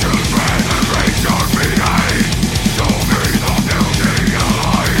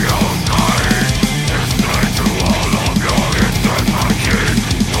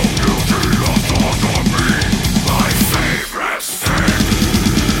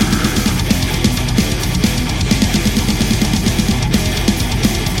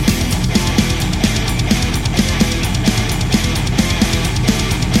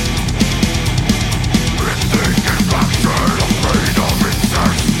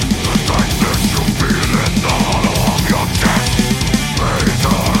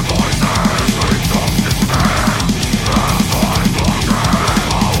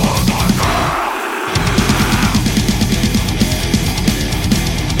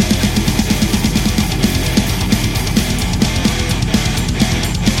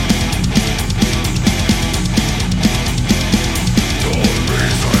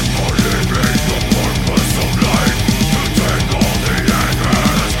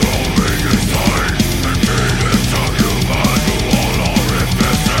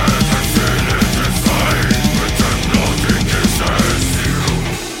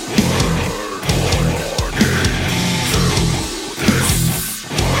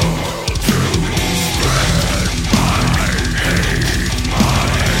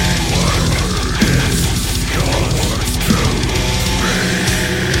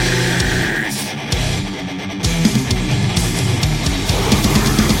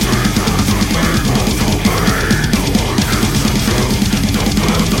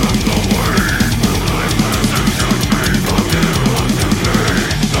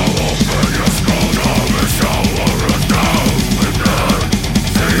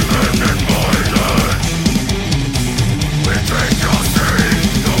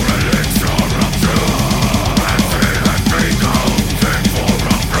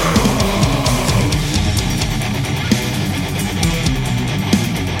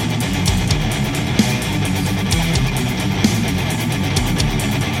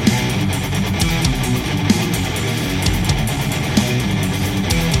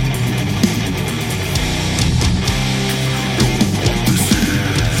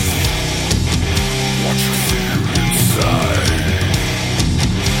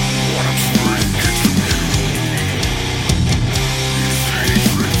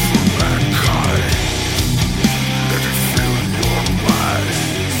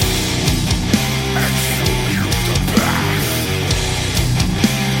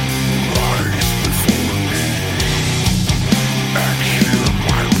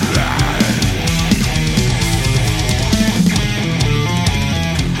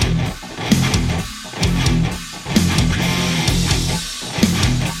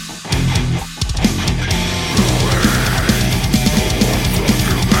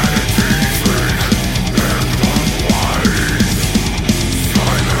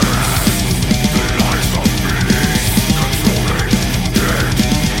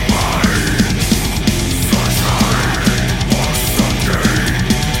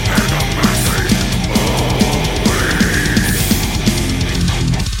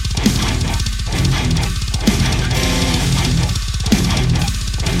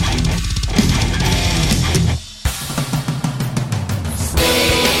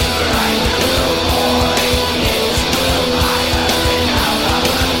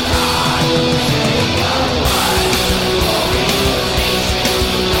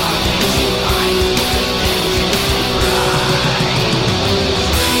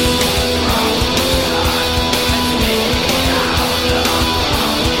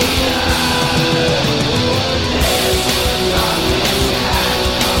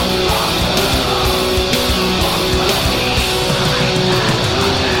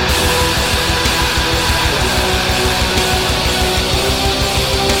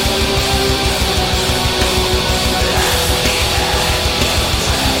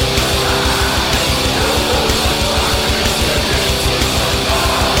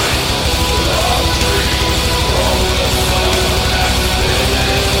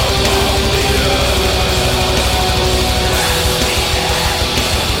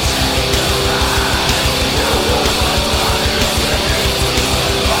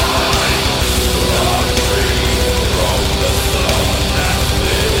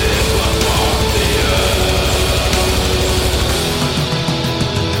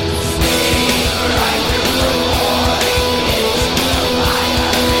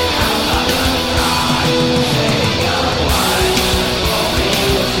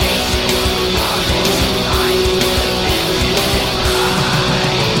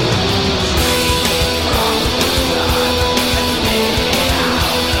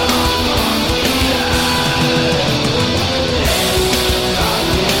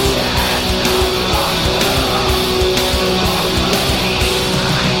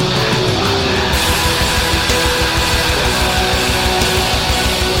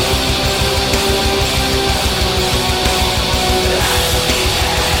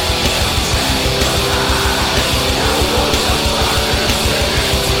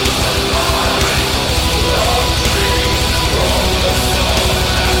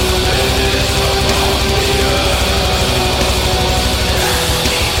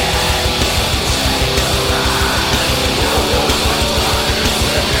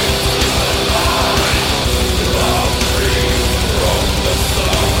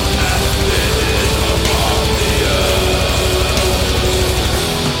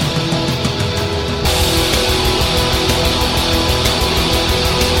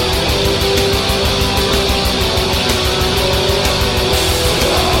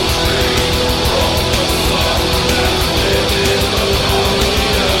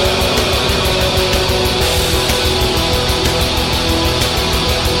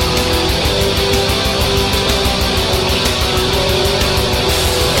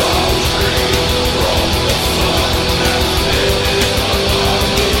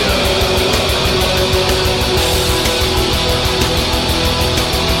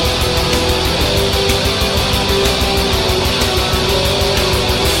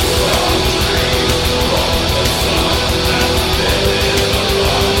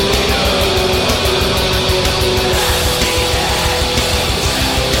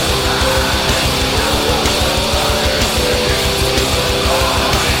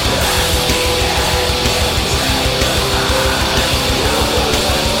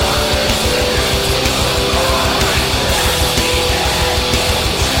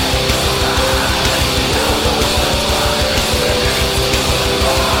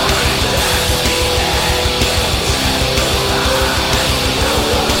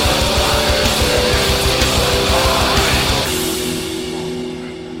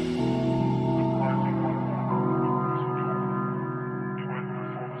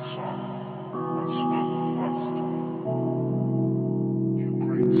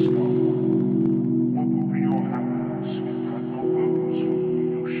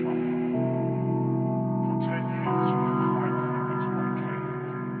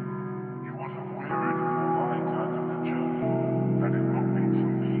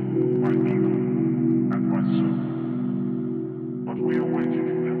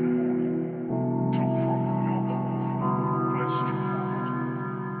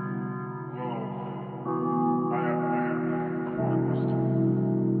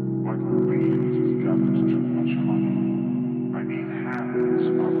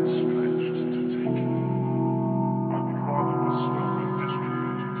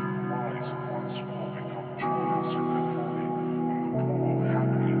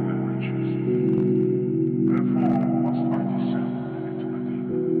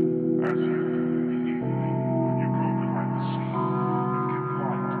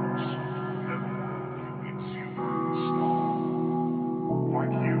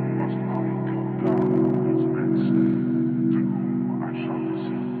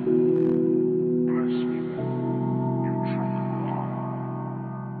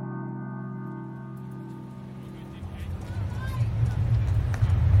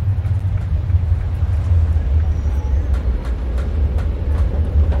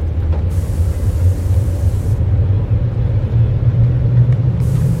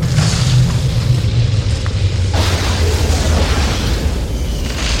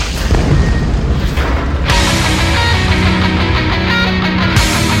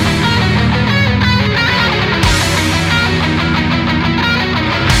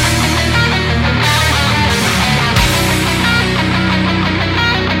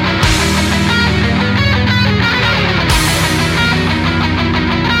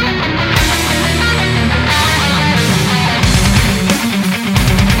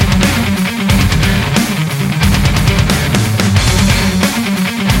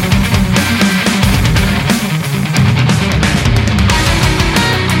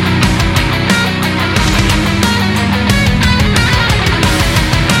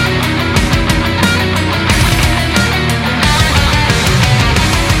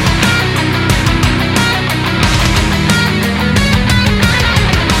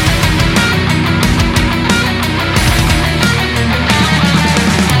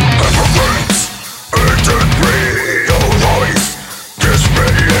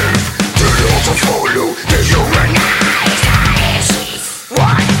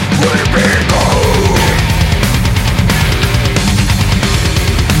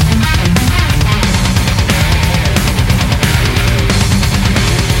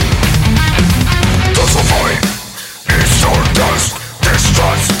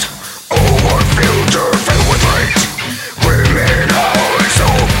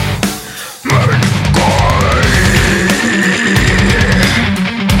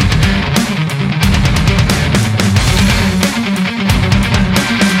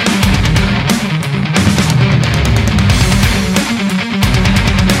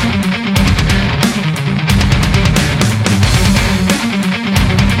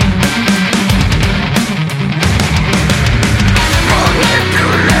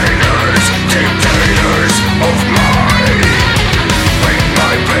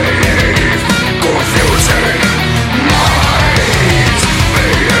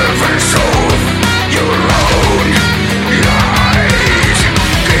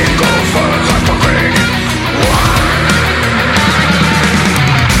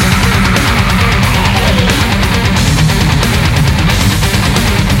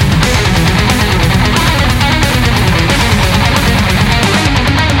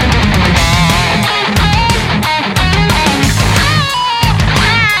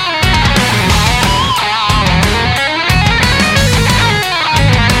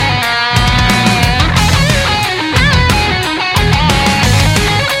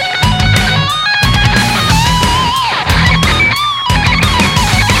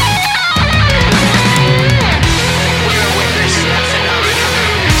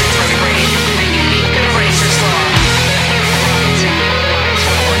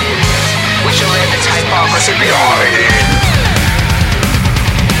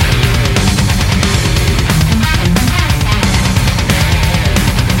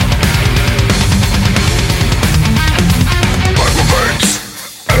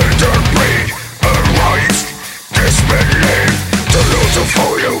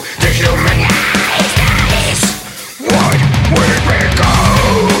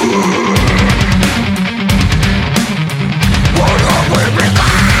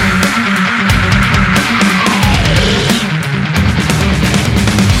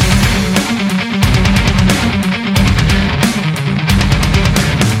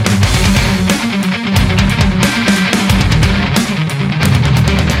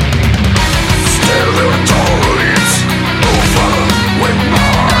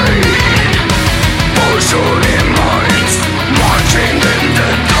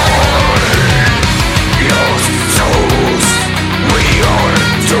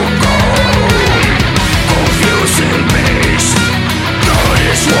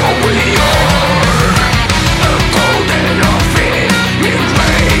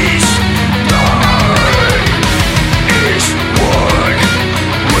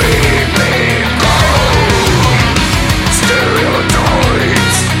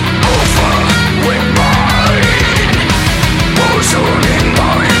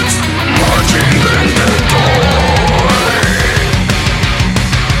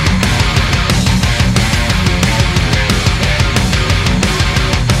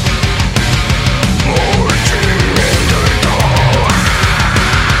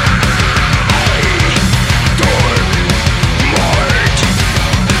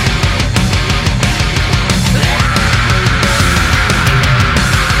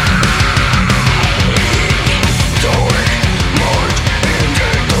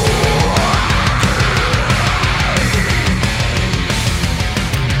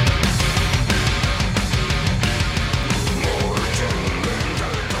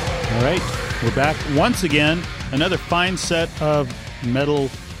 We're back once again. Another fine set of metal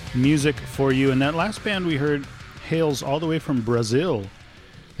music for you. And that last band we heard hails all the way from Brazil.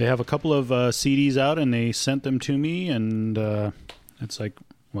 They have a couple of CDs out, and they sent them to me. And it's like,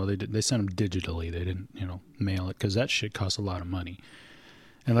 well, they sent them digitally. They didn't, mail it, because that shit costs a lot of money.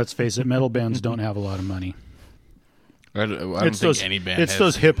 And let's face it, metal bands don't have a lot of money. I don't think any band It's has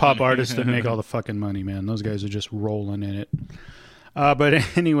those hip-hop artists that make all the fucking money, man. Those guys are just rolling in it.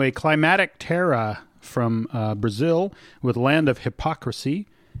 But anyway, Climatic Terra from Brazil with Land of Hypocrisy.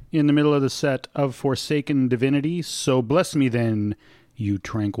 In the middle of the set of Forsaken Divinity, So Bless Me Then, You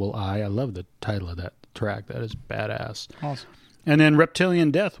Tranquil Eye. I love the title of that track. That is badass. Awesome. And then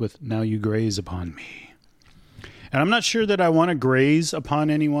Reptilian Death with Now You Graze Upon Me. And I'm not sure that I want to graze upon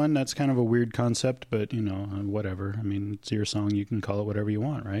anyone. That's kind of a weird concept, but, whatever. I mean, it's your song. You can call it whatever you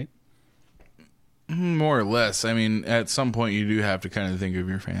want, right? More or less. I mean, at some point you do have to kind of think of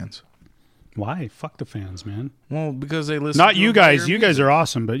your fans. Why? Fuck the fans, man. Well, because they listen Not to you guys. You guys are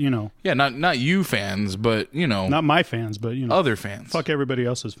awesome, but, Yeah, not you fans, but, Not my fans, but, other fans. Fuck everybody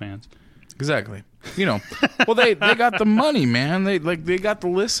else's fans. Exactly. Well, they got the money, man. They got the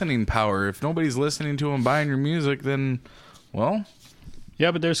listening power. If nobody's listening to them buying your music, then, well...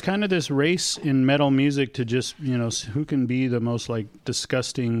 Yeah, but there's kind of this race in metal music to just, who can be the most,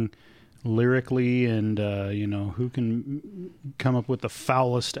 disgusting lyrically and, who can come up with the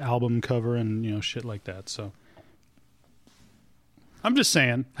foulest album cover and, shit like that. So I'm just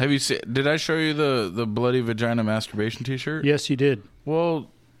saying. Have you seen? Did I show you the Bloody Vagina Masturbation t-shirt? Yes, you did. Well,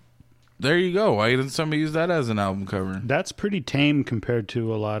 there you go. Why didn't somebody use that as an album cover? That's pretty tame compared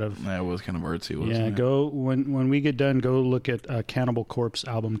to a lot of... That was kind of artsy, wasn't it? Yeah, go when we get done, go look at Cannibal Corpse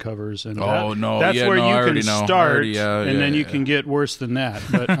album covers. And that's where you can start, and then you yeah. can get worse than that.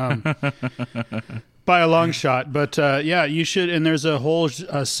 But by a long shot. But you should. And there's a whole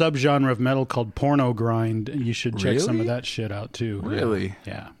subgenre of metal called porno grind. You should check some of that shit out too. Really?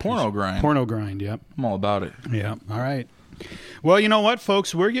 Yeah. Porno grind. Porno grind. Yep. I'm all about it. Yeah. All right. Well, you know what,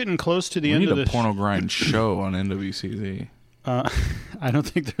 folks? We're getting close to the end of this. this. We need a porno grind show on NWCZ. I don't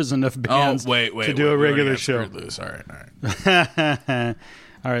think there's enough bands to do a regular show. Loose. All right.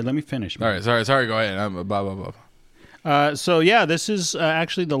 All right, let me finish. Man. All right, sorry. Go ahead. Blah, blah, blah. This is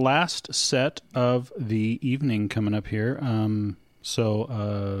actually the last set of the evening coming up here.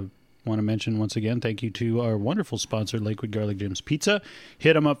 Want to mention once again, thank you to our wonderful sponsor, Lakewood Garlic Jim's Pizza.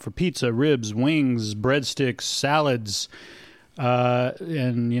 Hit them up for pizza, ribs, wings, breadsticks, salads.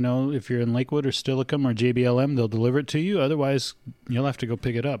 And, if you're in Lakewood or Stillicum or JBLM, they'll deliver it to you. Otherwise, you'll have to go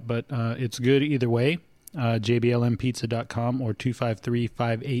pick it up. But it's good either way. jblmpizza.com, or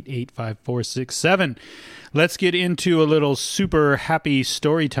 253-588-5467. Let's get into a little super happy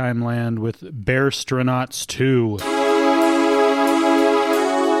story time land with Bearstronauts 2.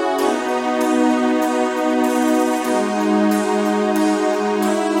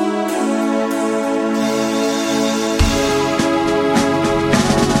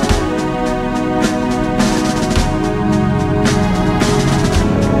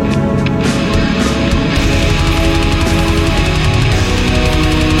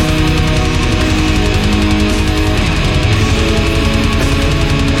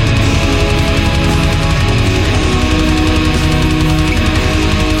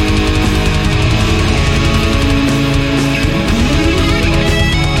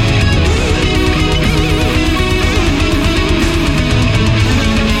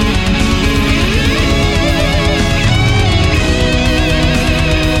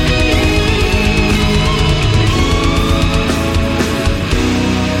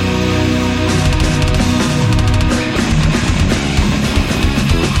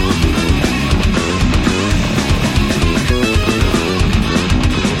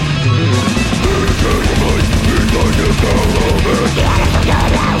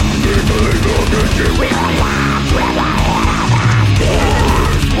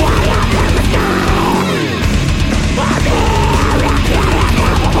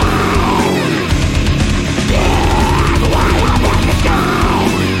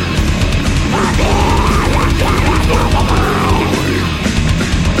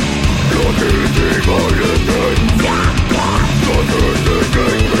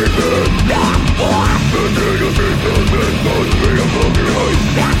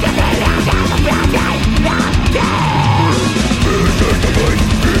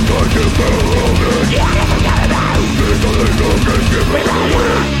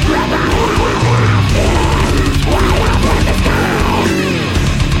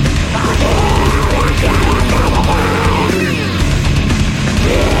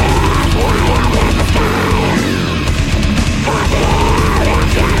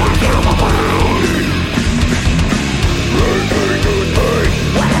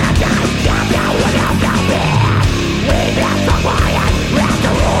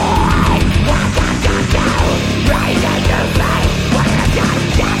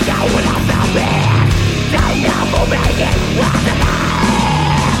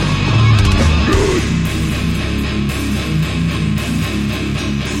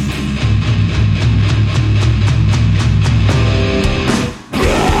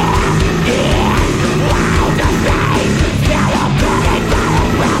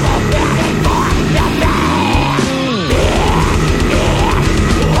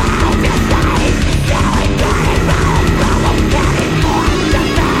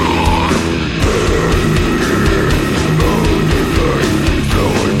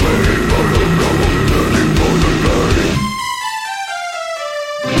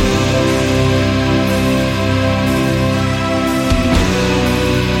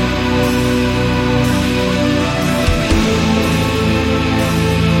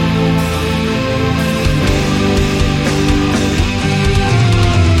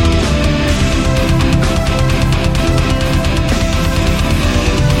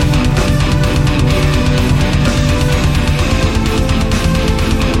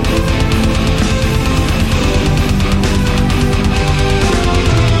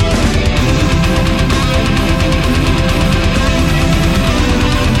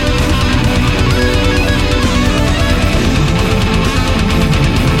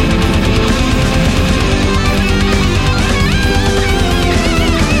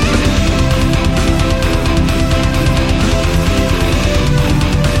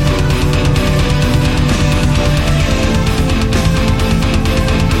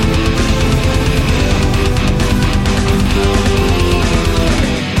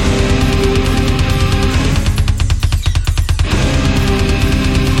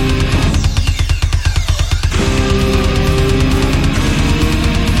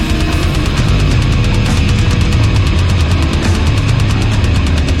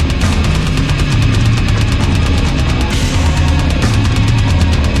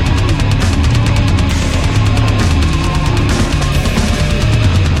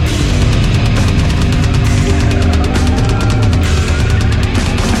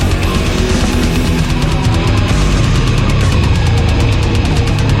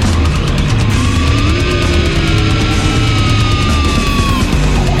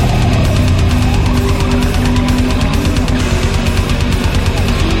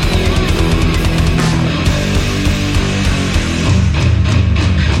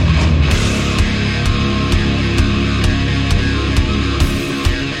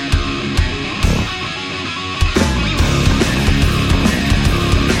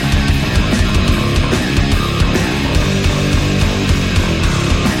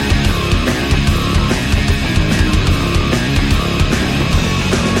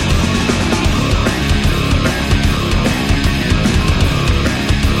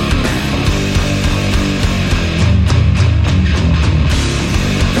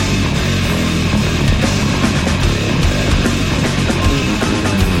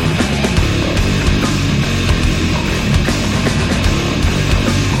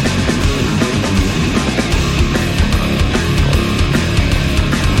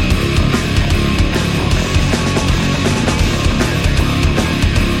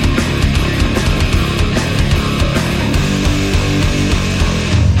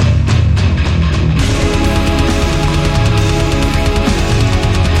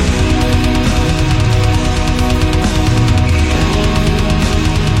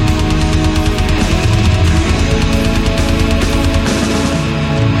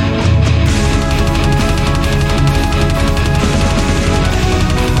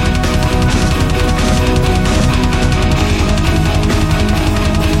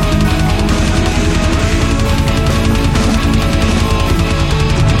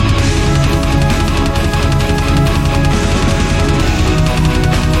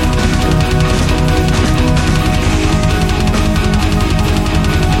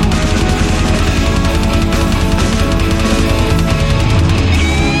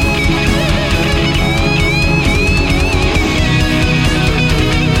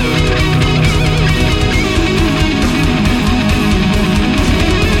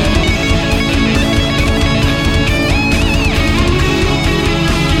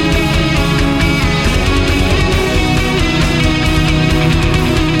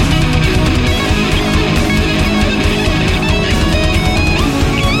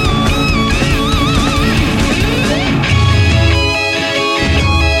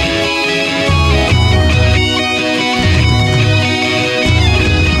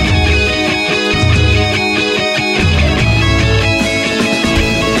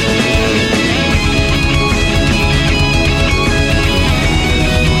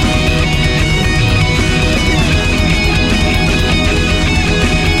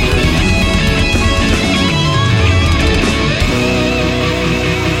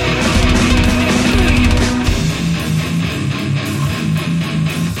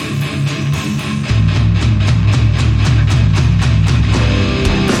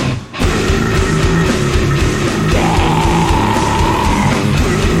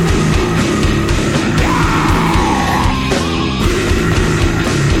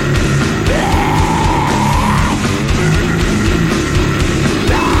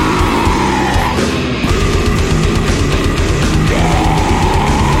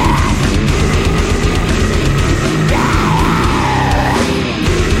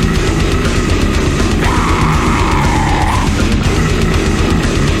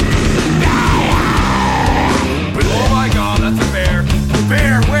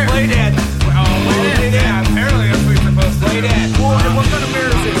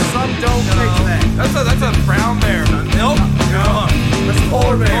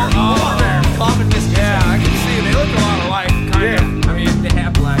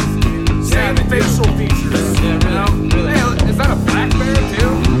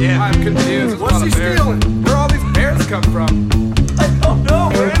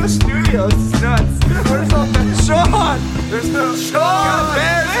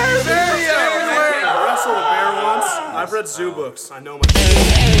 read zoo books. I know my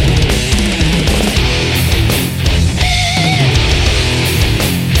shit.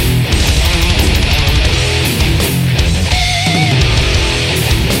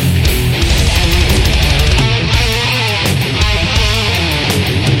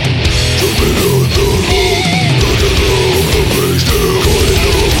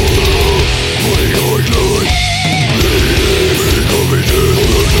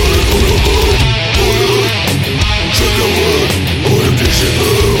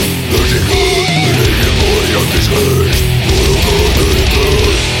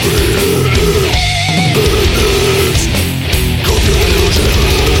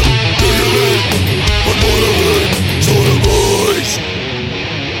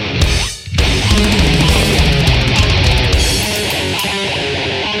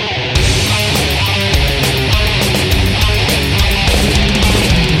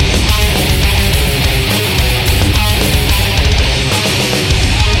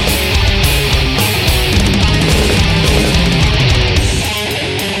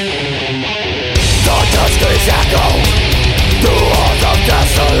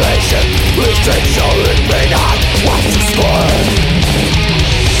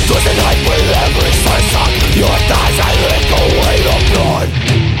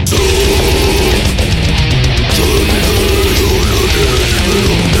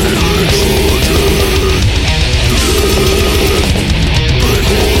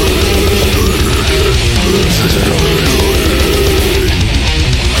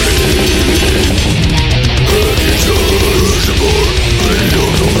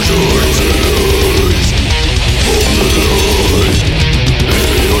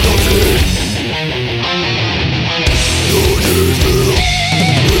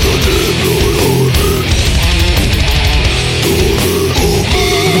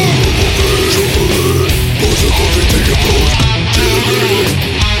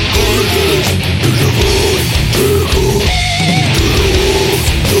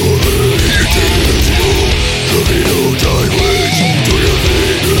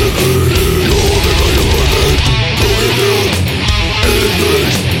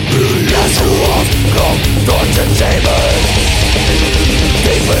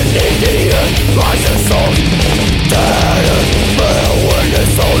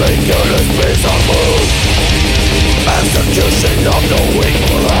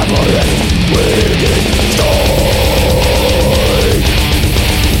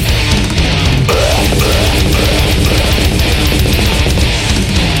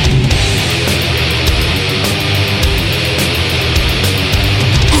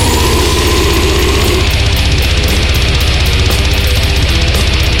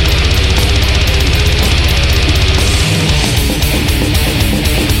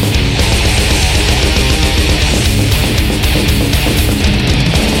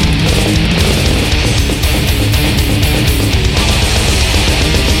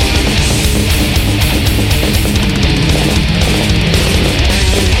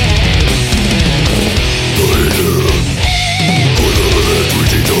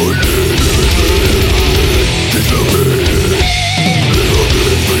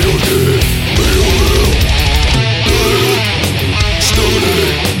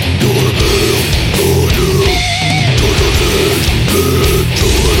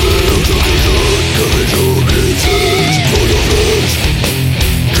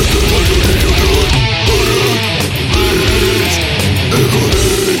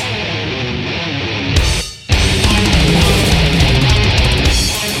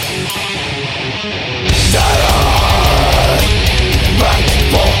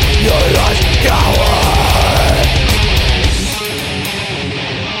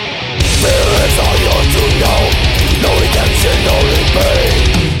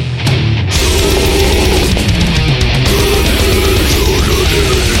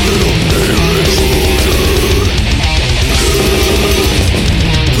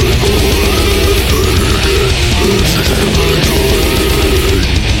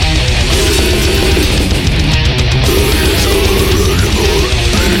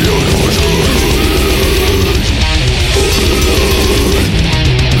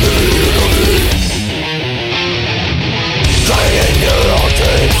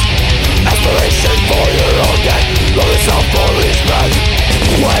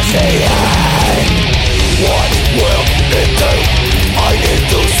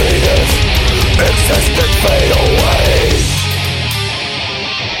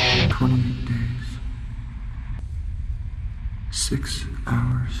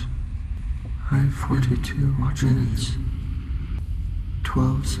 I've 42 minutes,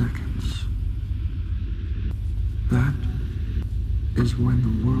 12 seconds. That is when the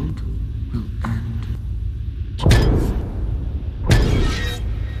world will end.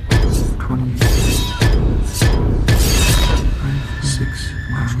 26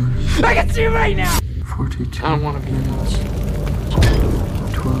 hours. I can see you right now! 42 I don't want to be minutes.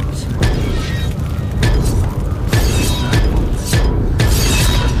 12 seconds.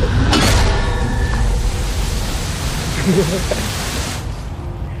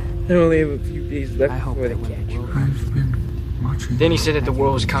 I only have a few days left before they catch you. I've been watching. Then he said that the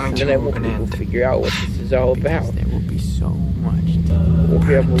world was coming to an end. Figure out what this is all about. There will be so much. We'll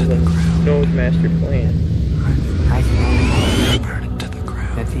be able to know his master plan. I can burn it to the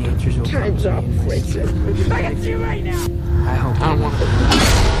ground. That the answers will Time's up, Fraser. I can see you right now. I hope. I don't want to.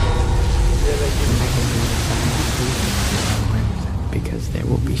 Because there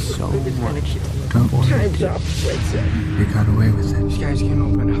will be so much. Don't worry. Time's up, Fraser. You got away with it. These guys can't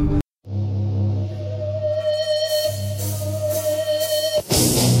open up.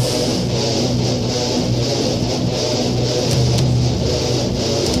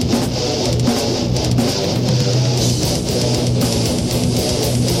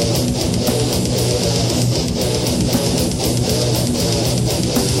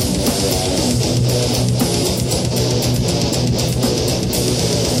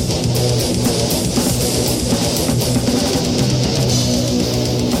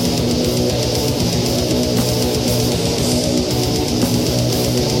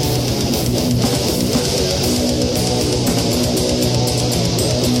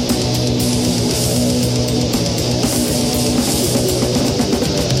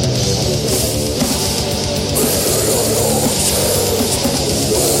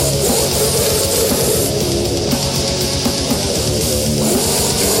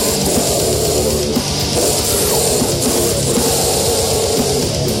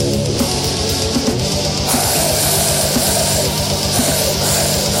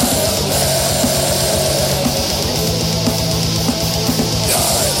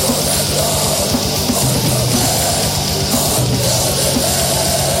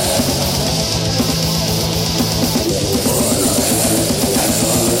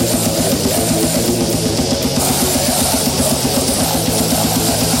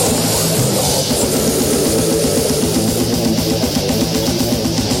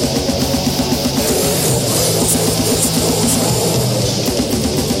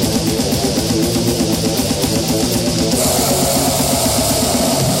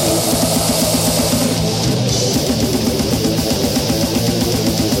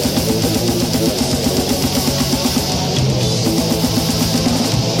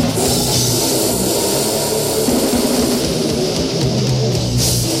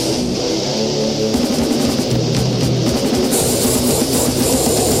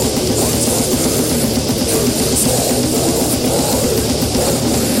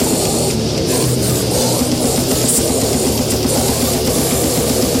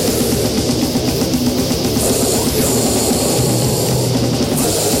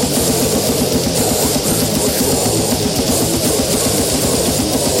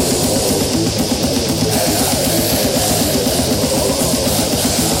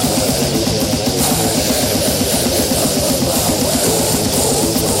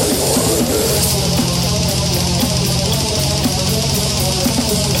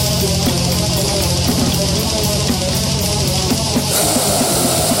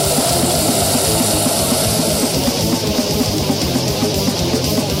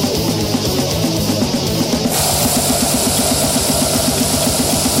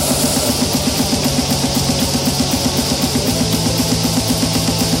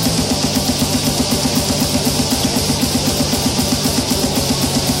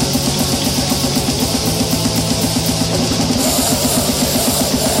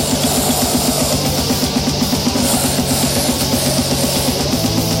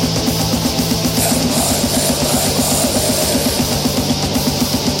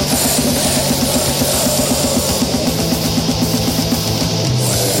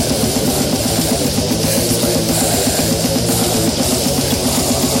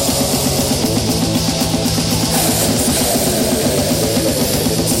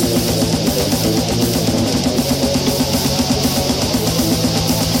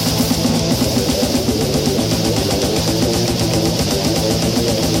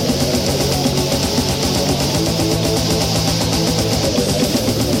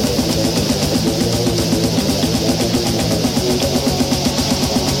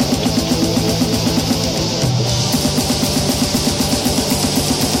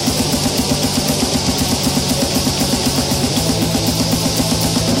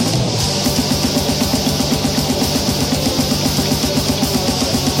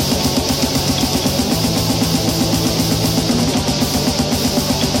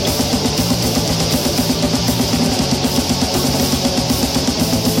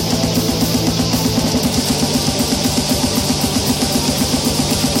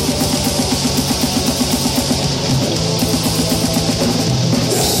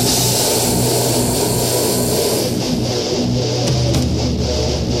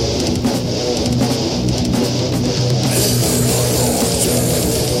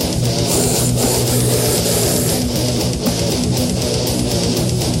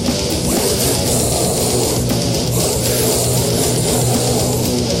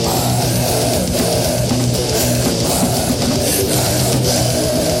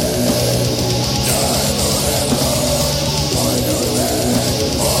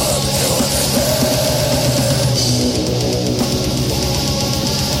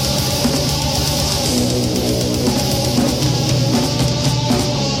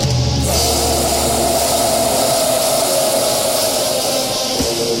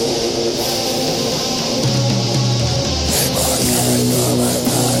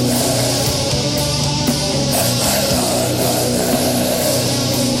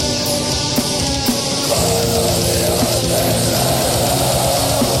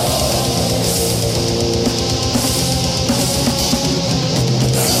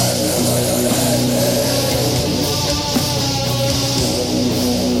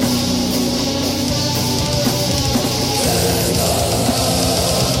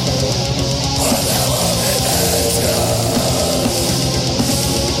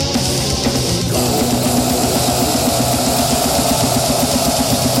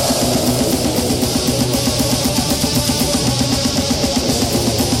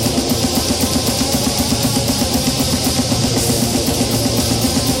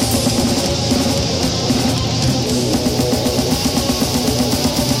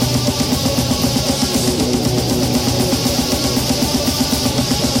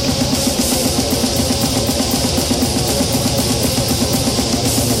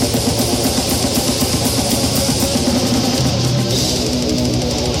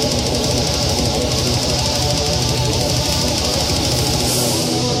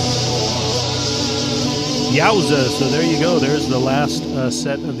 Yowza. So there you go. There's the last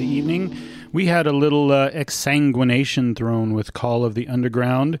set of the evening. We had a little exsanguination thrown with Call of the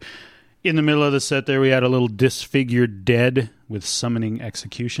Underground. In the middle of the set there, we had a little Disfigured Dead with Summoning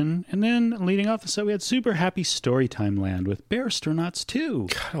Execution. And then leading off the set, we had Super Happy Storytime Land with Bearstronauts 2.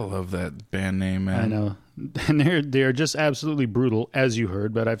 God, I love that band name, man. I know. And they're just absolutely brutal, as you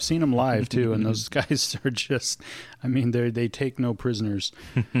heard, but I've seen them live, too, and those guys are just, I mean, they take no prisoners.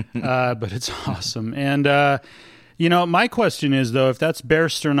 But it's awesome. And, my question is, though, if that's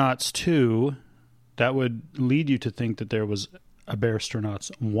Bearstronauts 2, that would lead you to think that there was a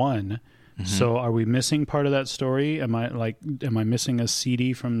Bearstronauts 1. Mm-hmm. So are we missing part of that story? Am I missing a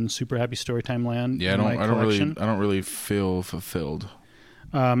CD from Super Happy Storytime Land? Yeah, I don't really feel fulfilled.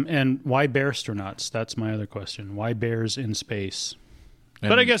 And why Bearstronauts? That's my other question. Why bears in space?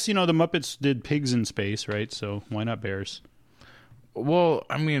 But I guess, the Muppets did pigs in space, right? So why not bears? Well,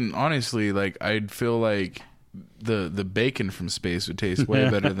 I mean, honestly, like, I'd feel like the bacon from space would taste way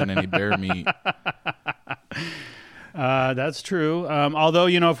better than any bear meat. That's true. Although,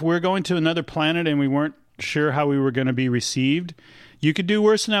 if we're going to another planet and we weren't sure how we were going to be received, you could do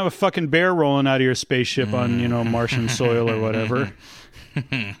worse than have a fucking bear rolling out of your spaceship on, Martian soil or whatever.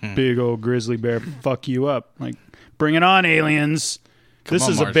 Big old grizzly bear fuck you up. Like, bring it on, aliens. This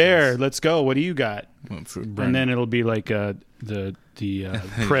is a bear. Let's go. What do you got? And then it'll be like the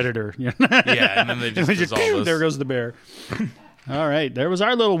predator. Yeah, and then they just dissolve us. There goes the bear. All right. There was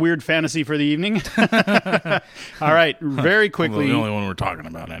our little weird fantasy for the evening. All right. Very quickly. Well, the only one we're talking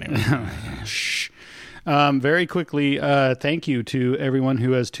about anyway. Shh. Very quickly, thank you to everyone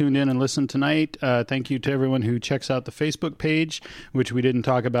who has tuned in and listened tonight. Thank you to everyone who checks out the Facebook page, which we didn't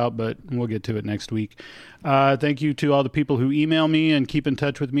talk about, but we'll get to it next week. Thank you to all the people who email me and keep in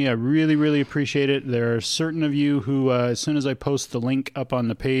touch with me. I really, really appreciate it. There are certain of you who, as soon as I post the link up on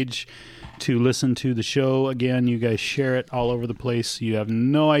the page to listen to the show again, you guys share it all over the place. You have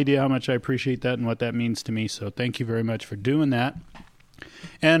no idea how much I appreciate that and what that means to me. So thank you very much for doing that.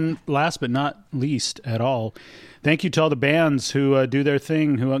 And last but not least at all, thank you to all the bands who do their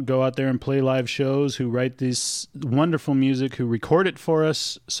thing, who go out there and play live shows, who write this wonderful music, who record it for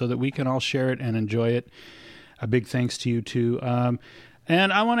us so that we can all share it and enjoy it. A big thanks to you, too.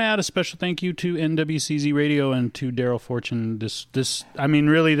 And I want to add a special thank you to NWCZ Radio and to Daryl Fortune. This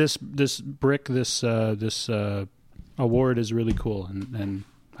award is really cool, and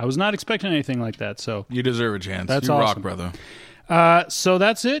I was not expecting anything like that. So you deserve a chance. That's you awesome. rock, brother. So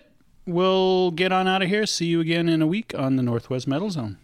that's it. We'll get on out of here. See you again in a week on the Northwest Metal Zone.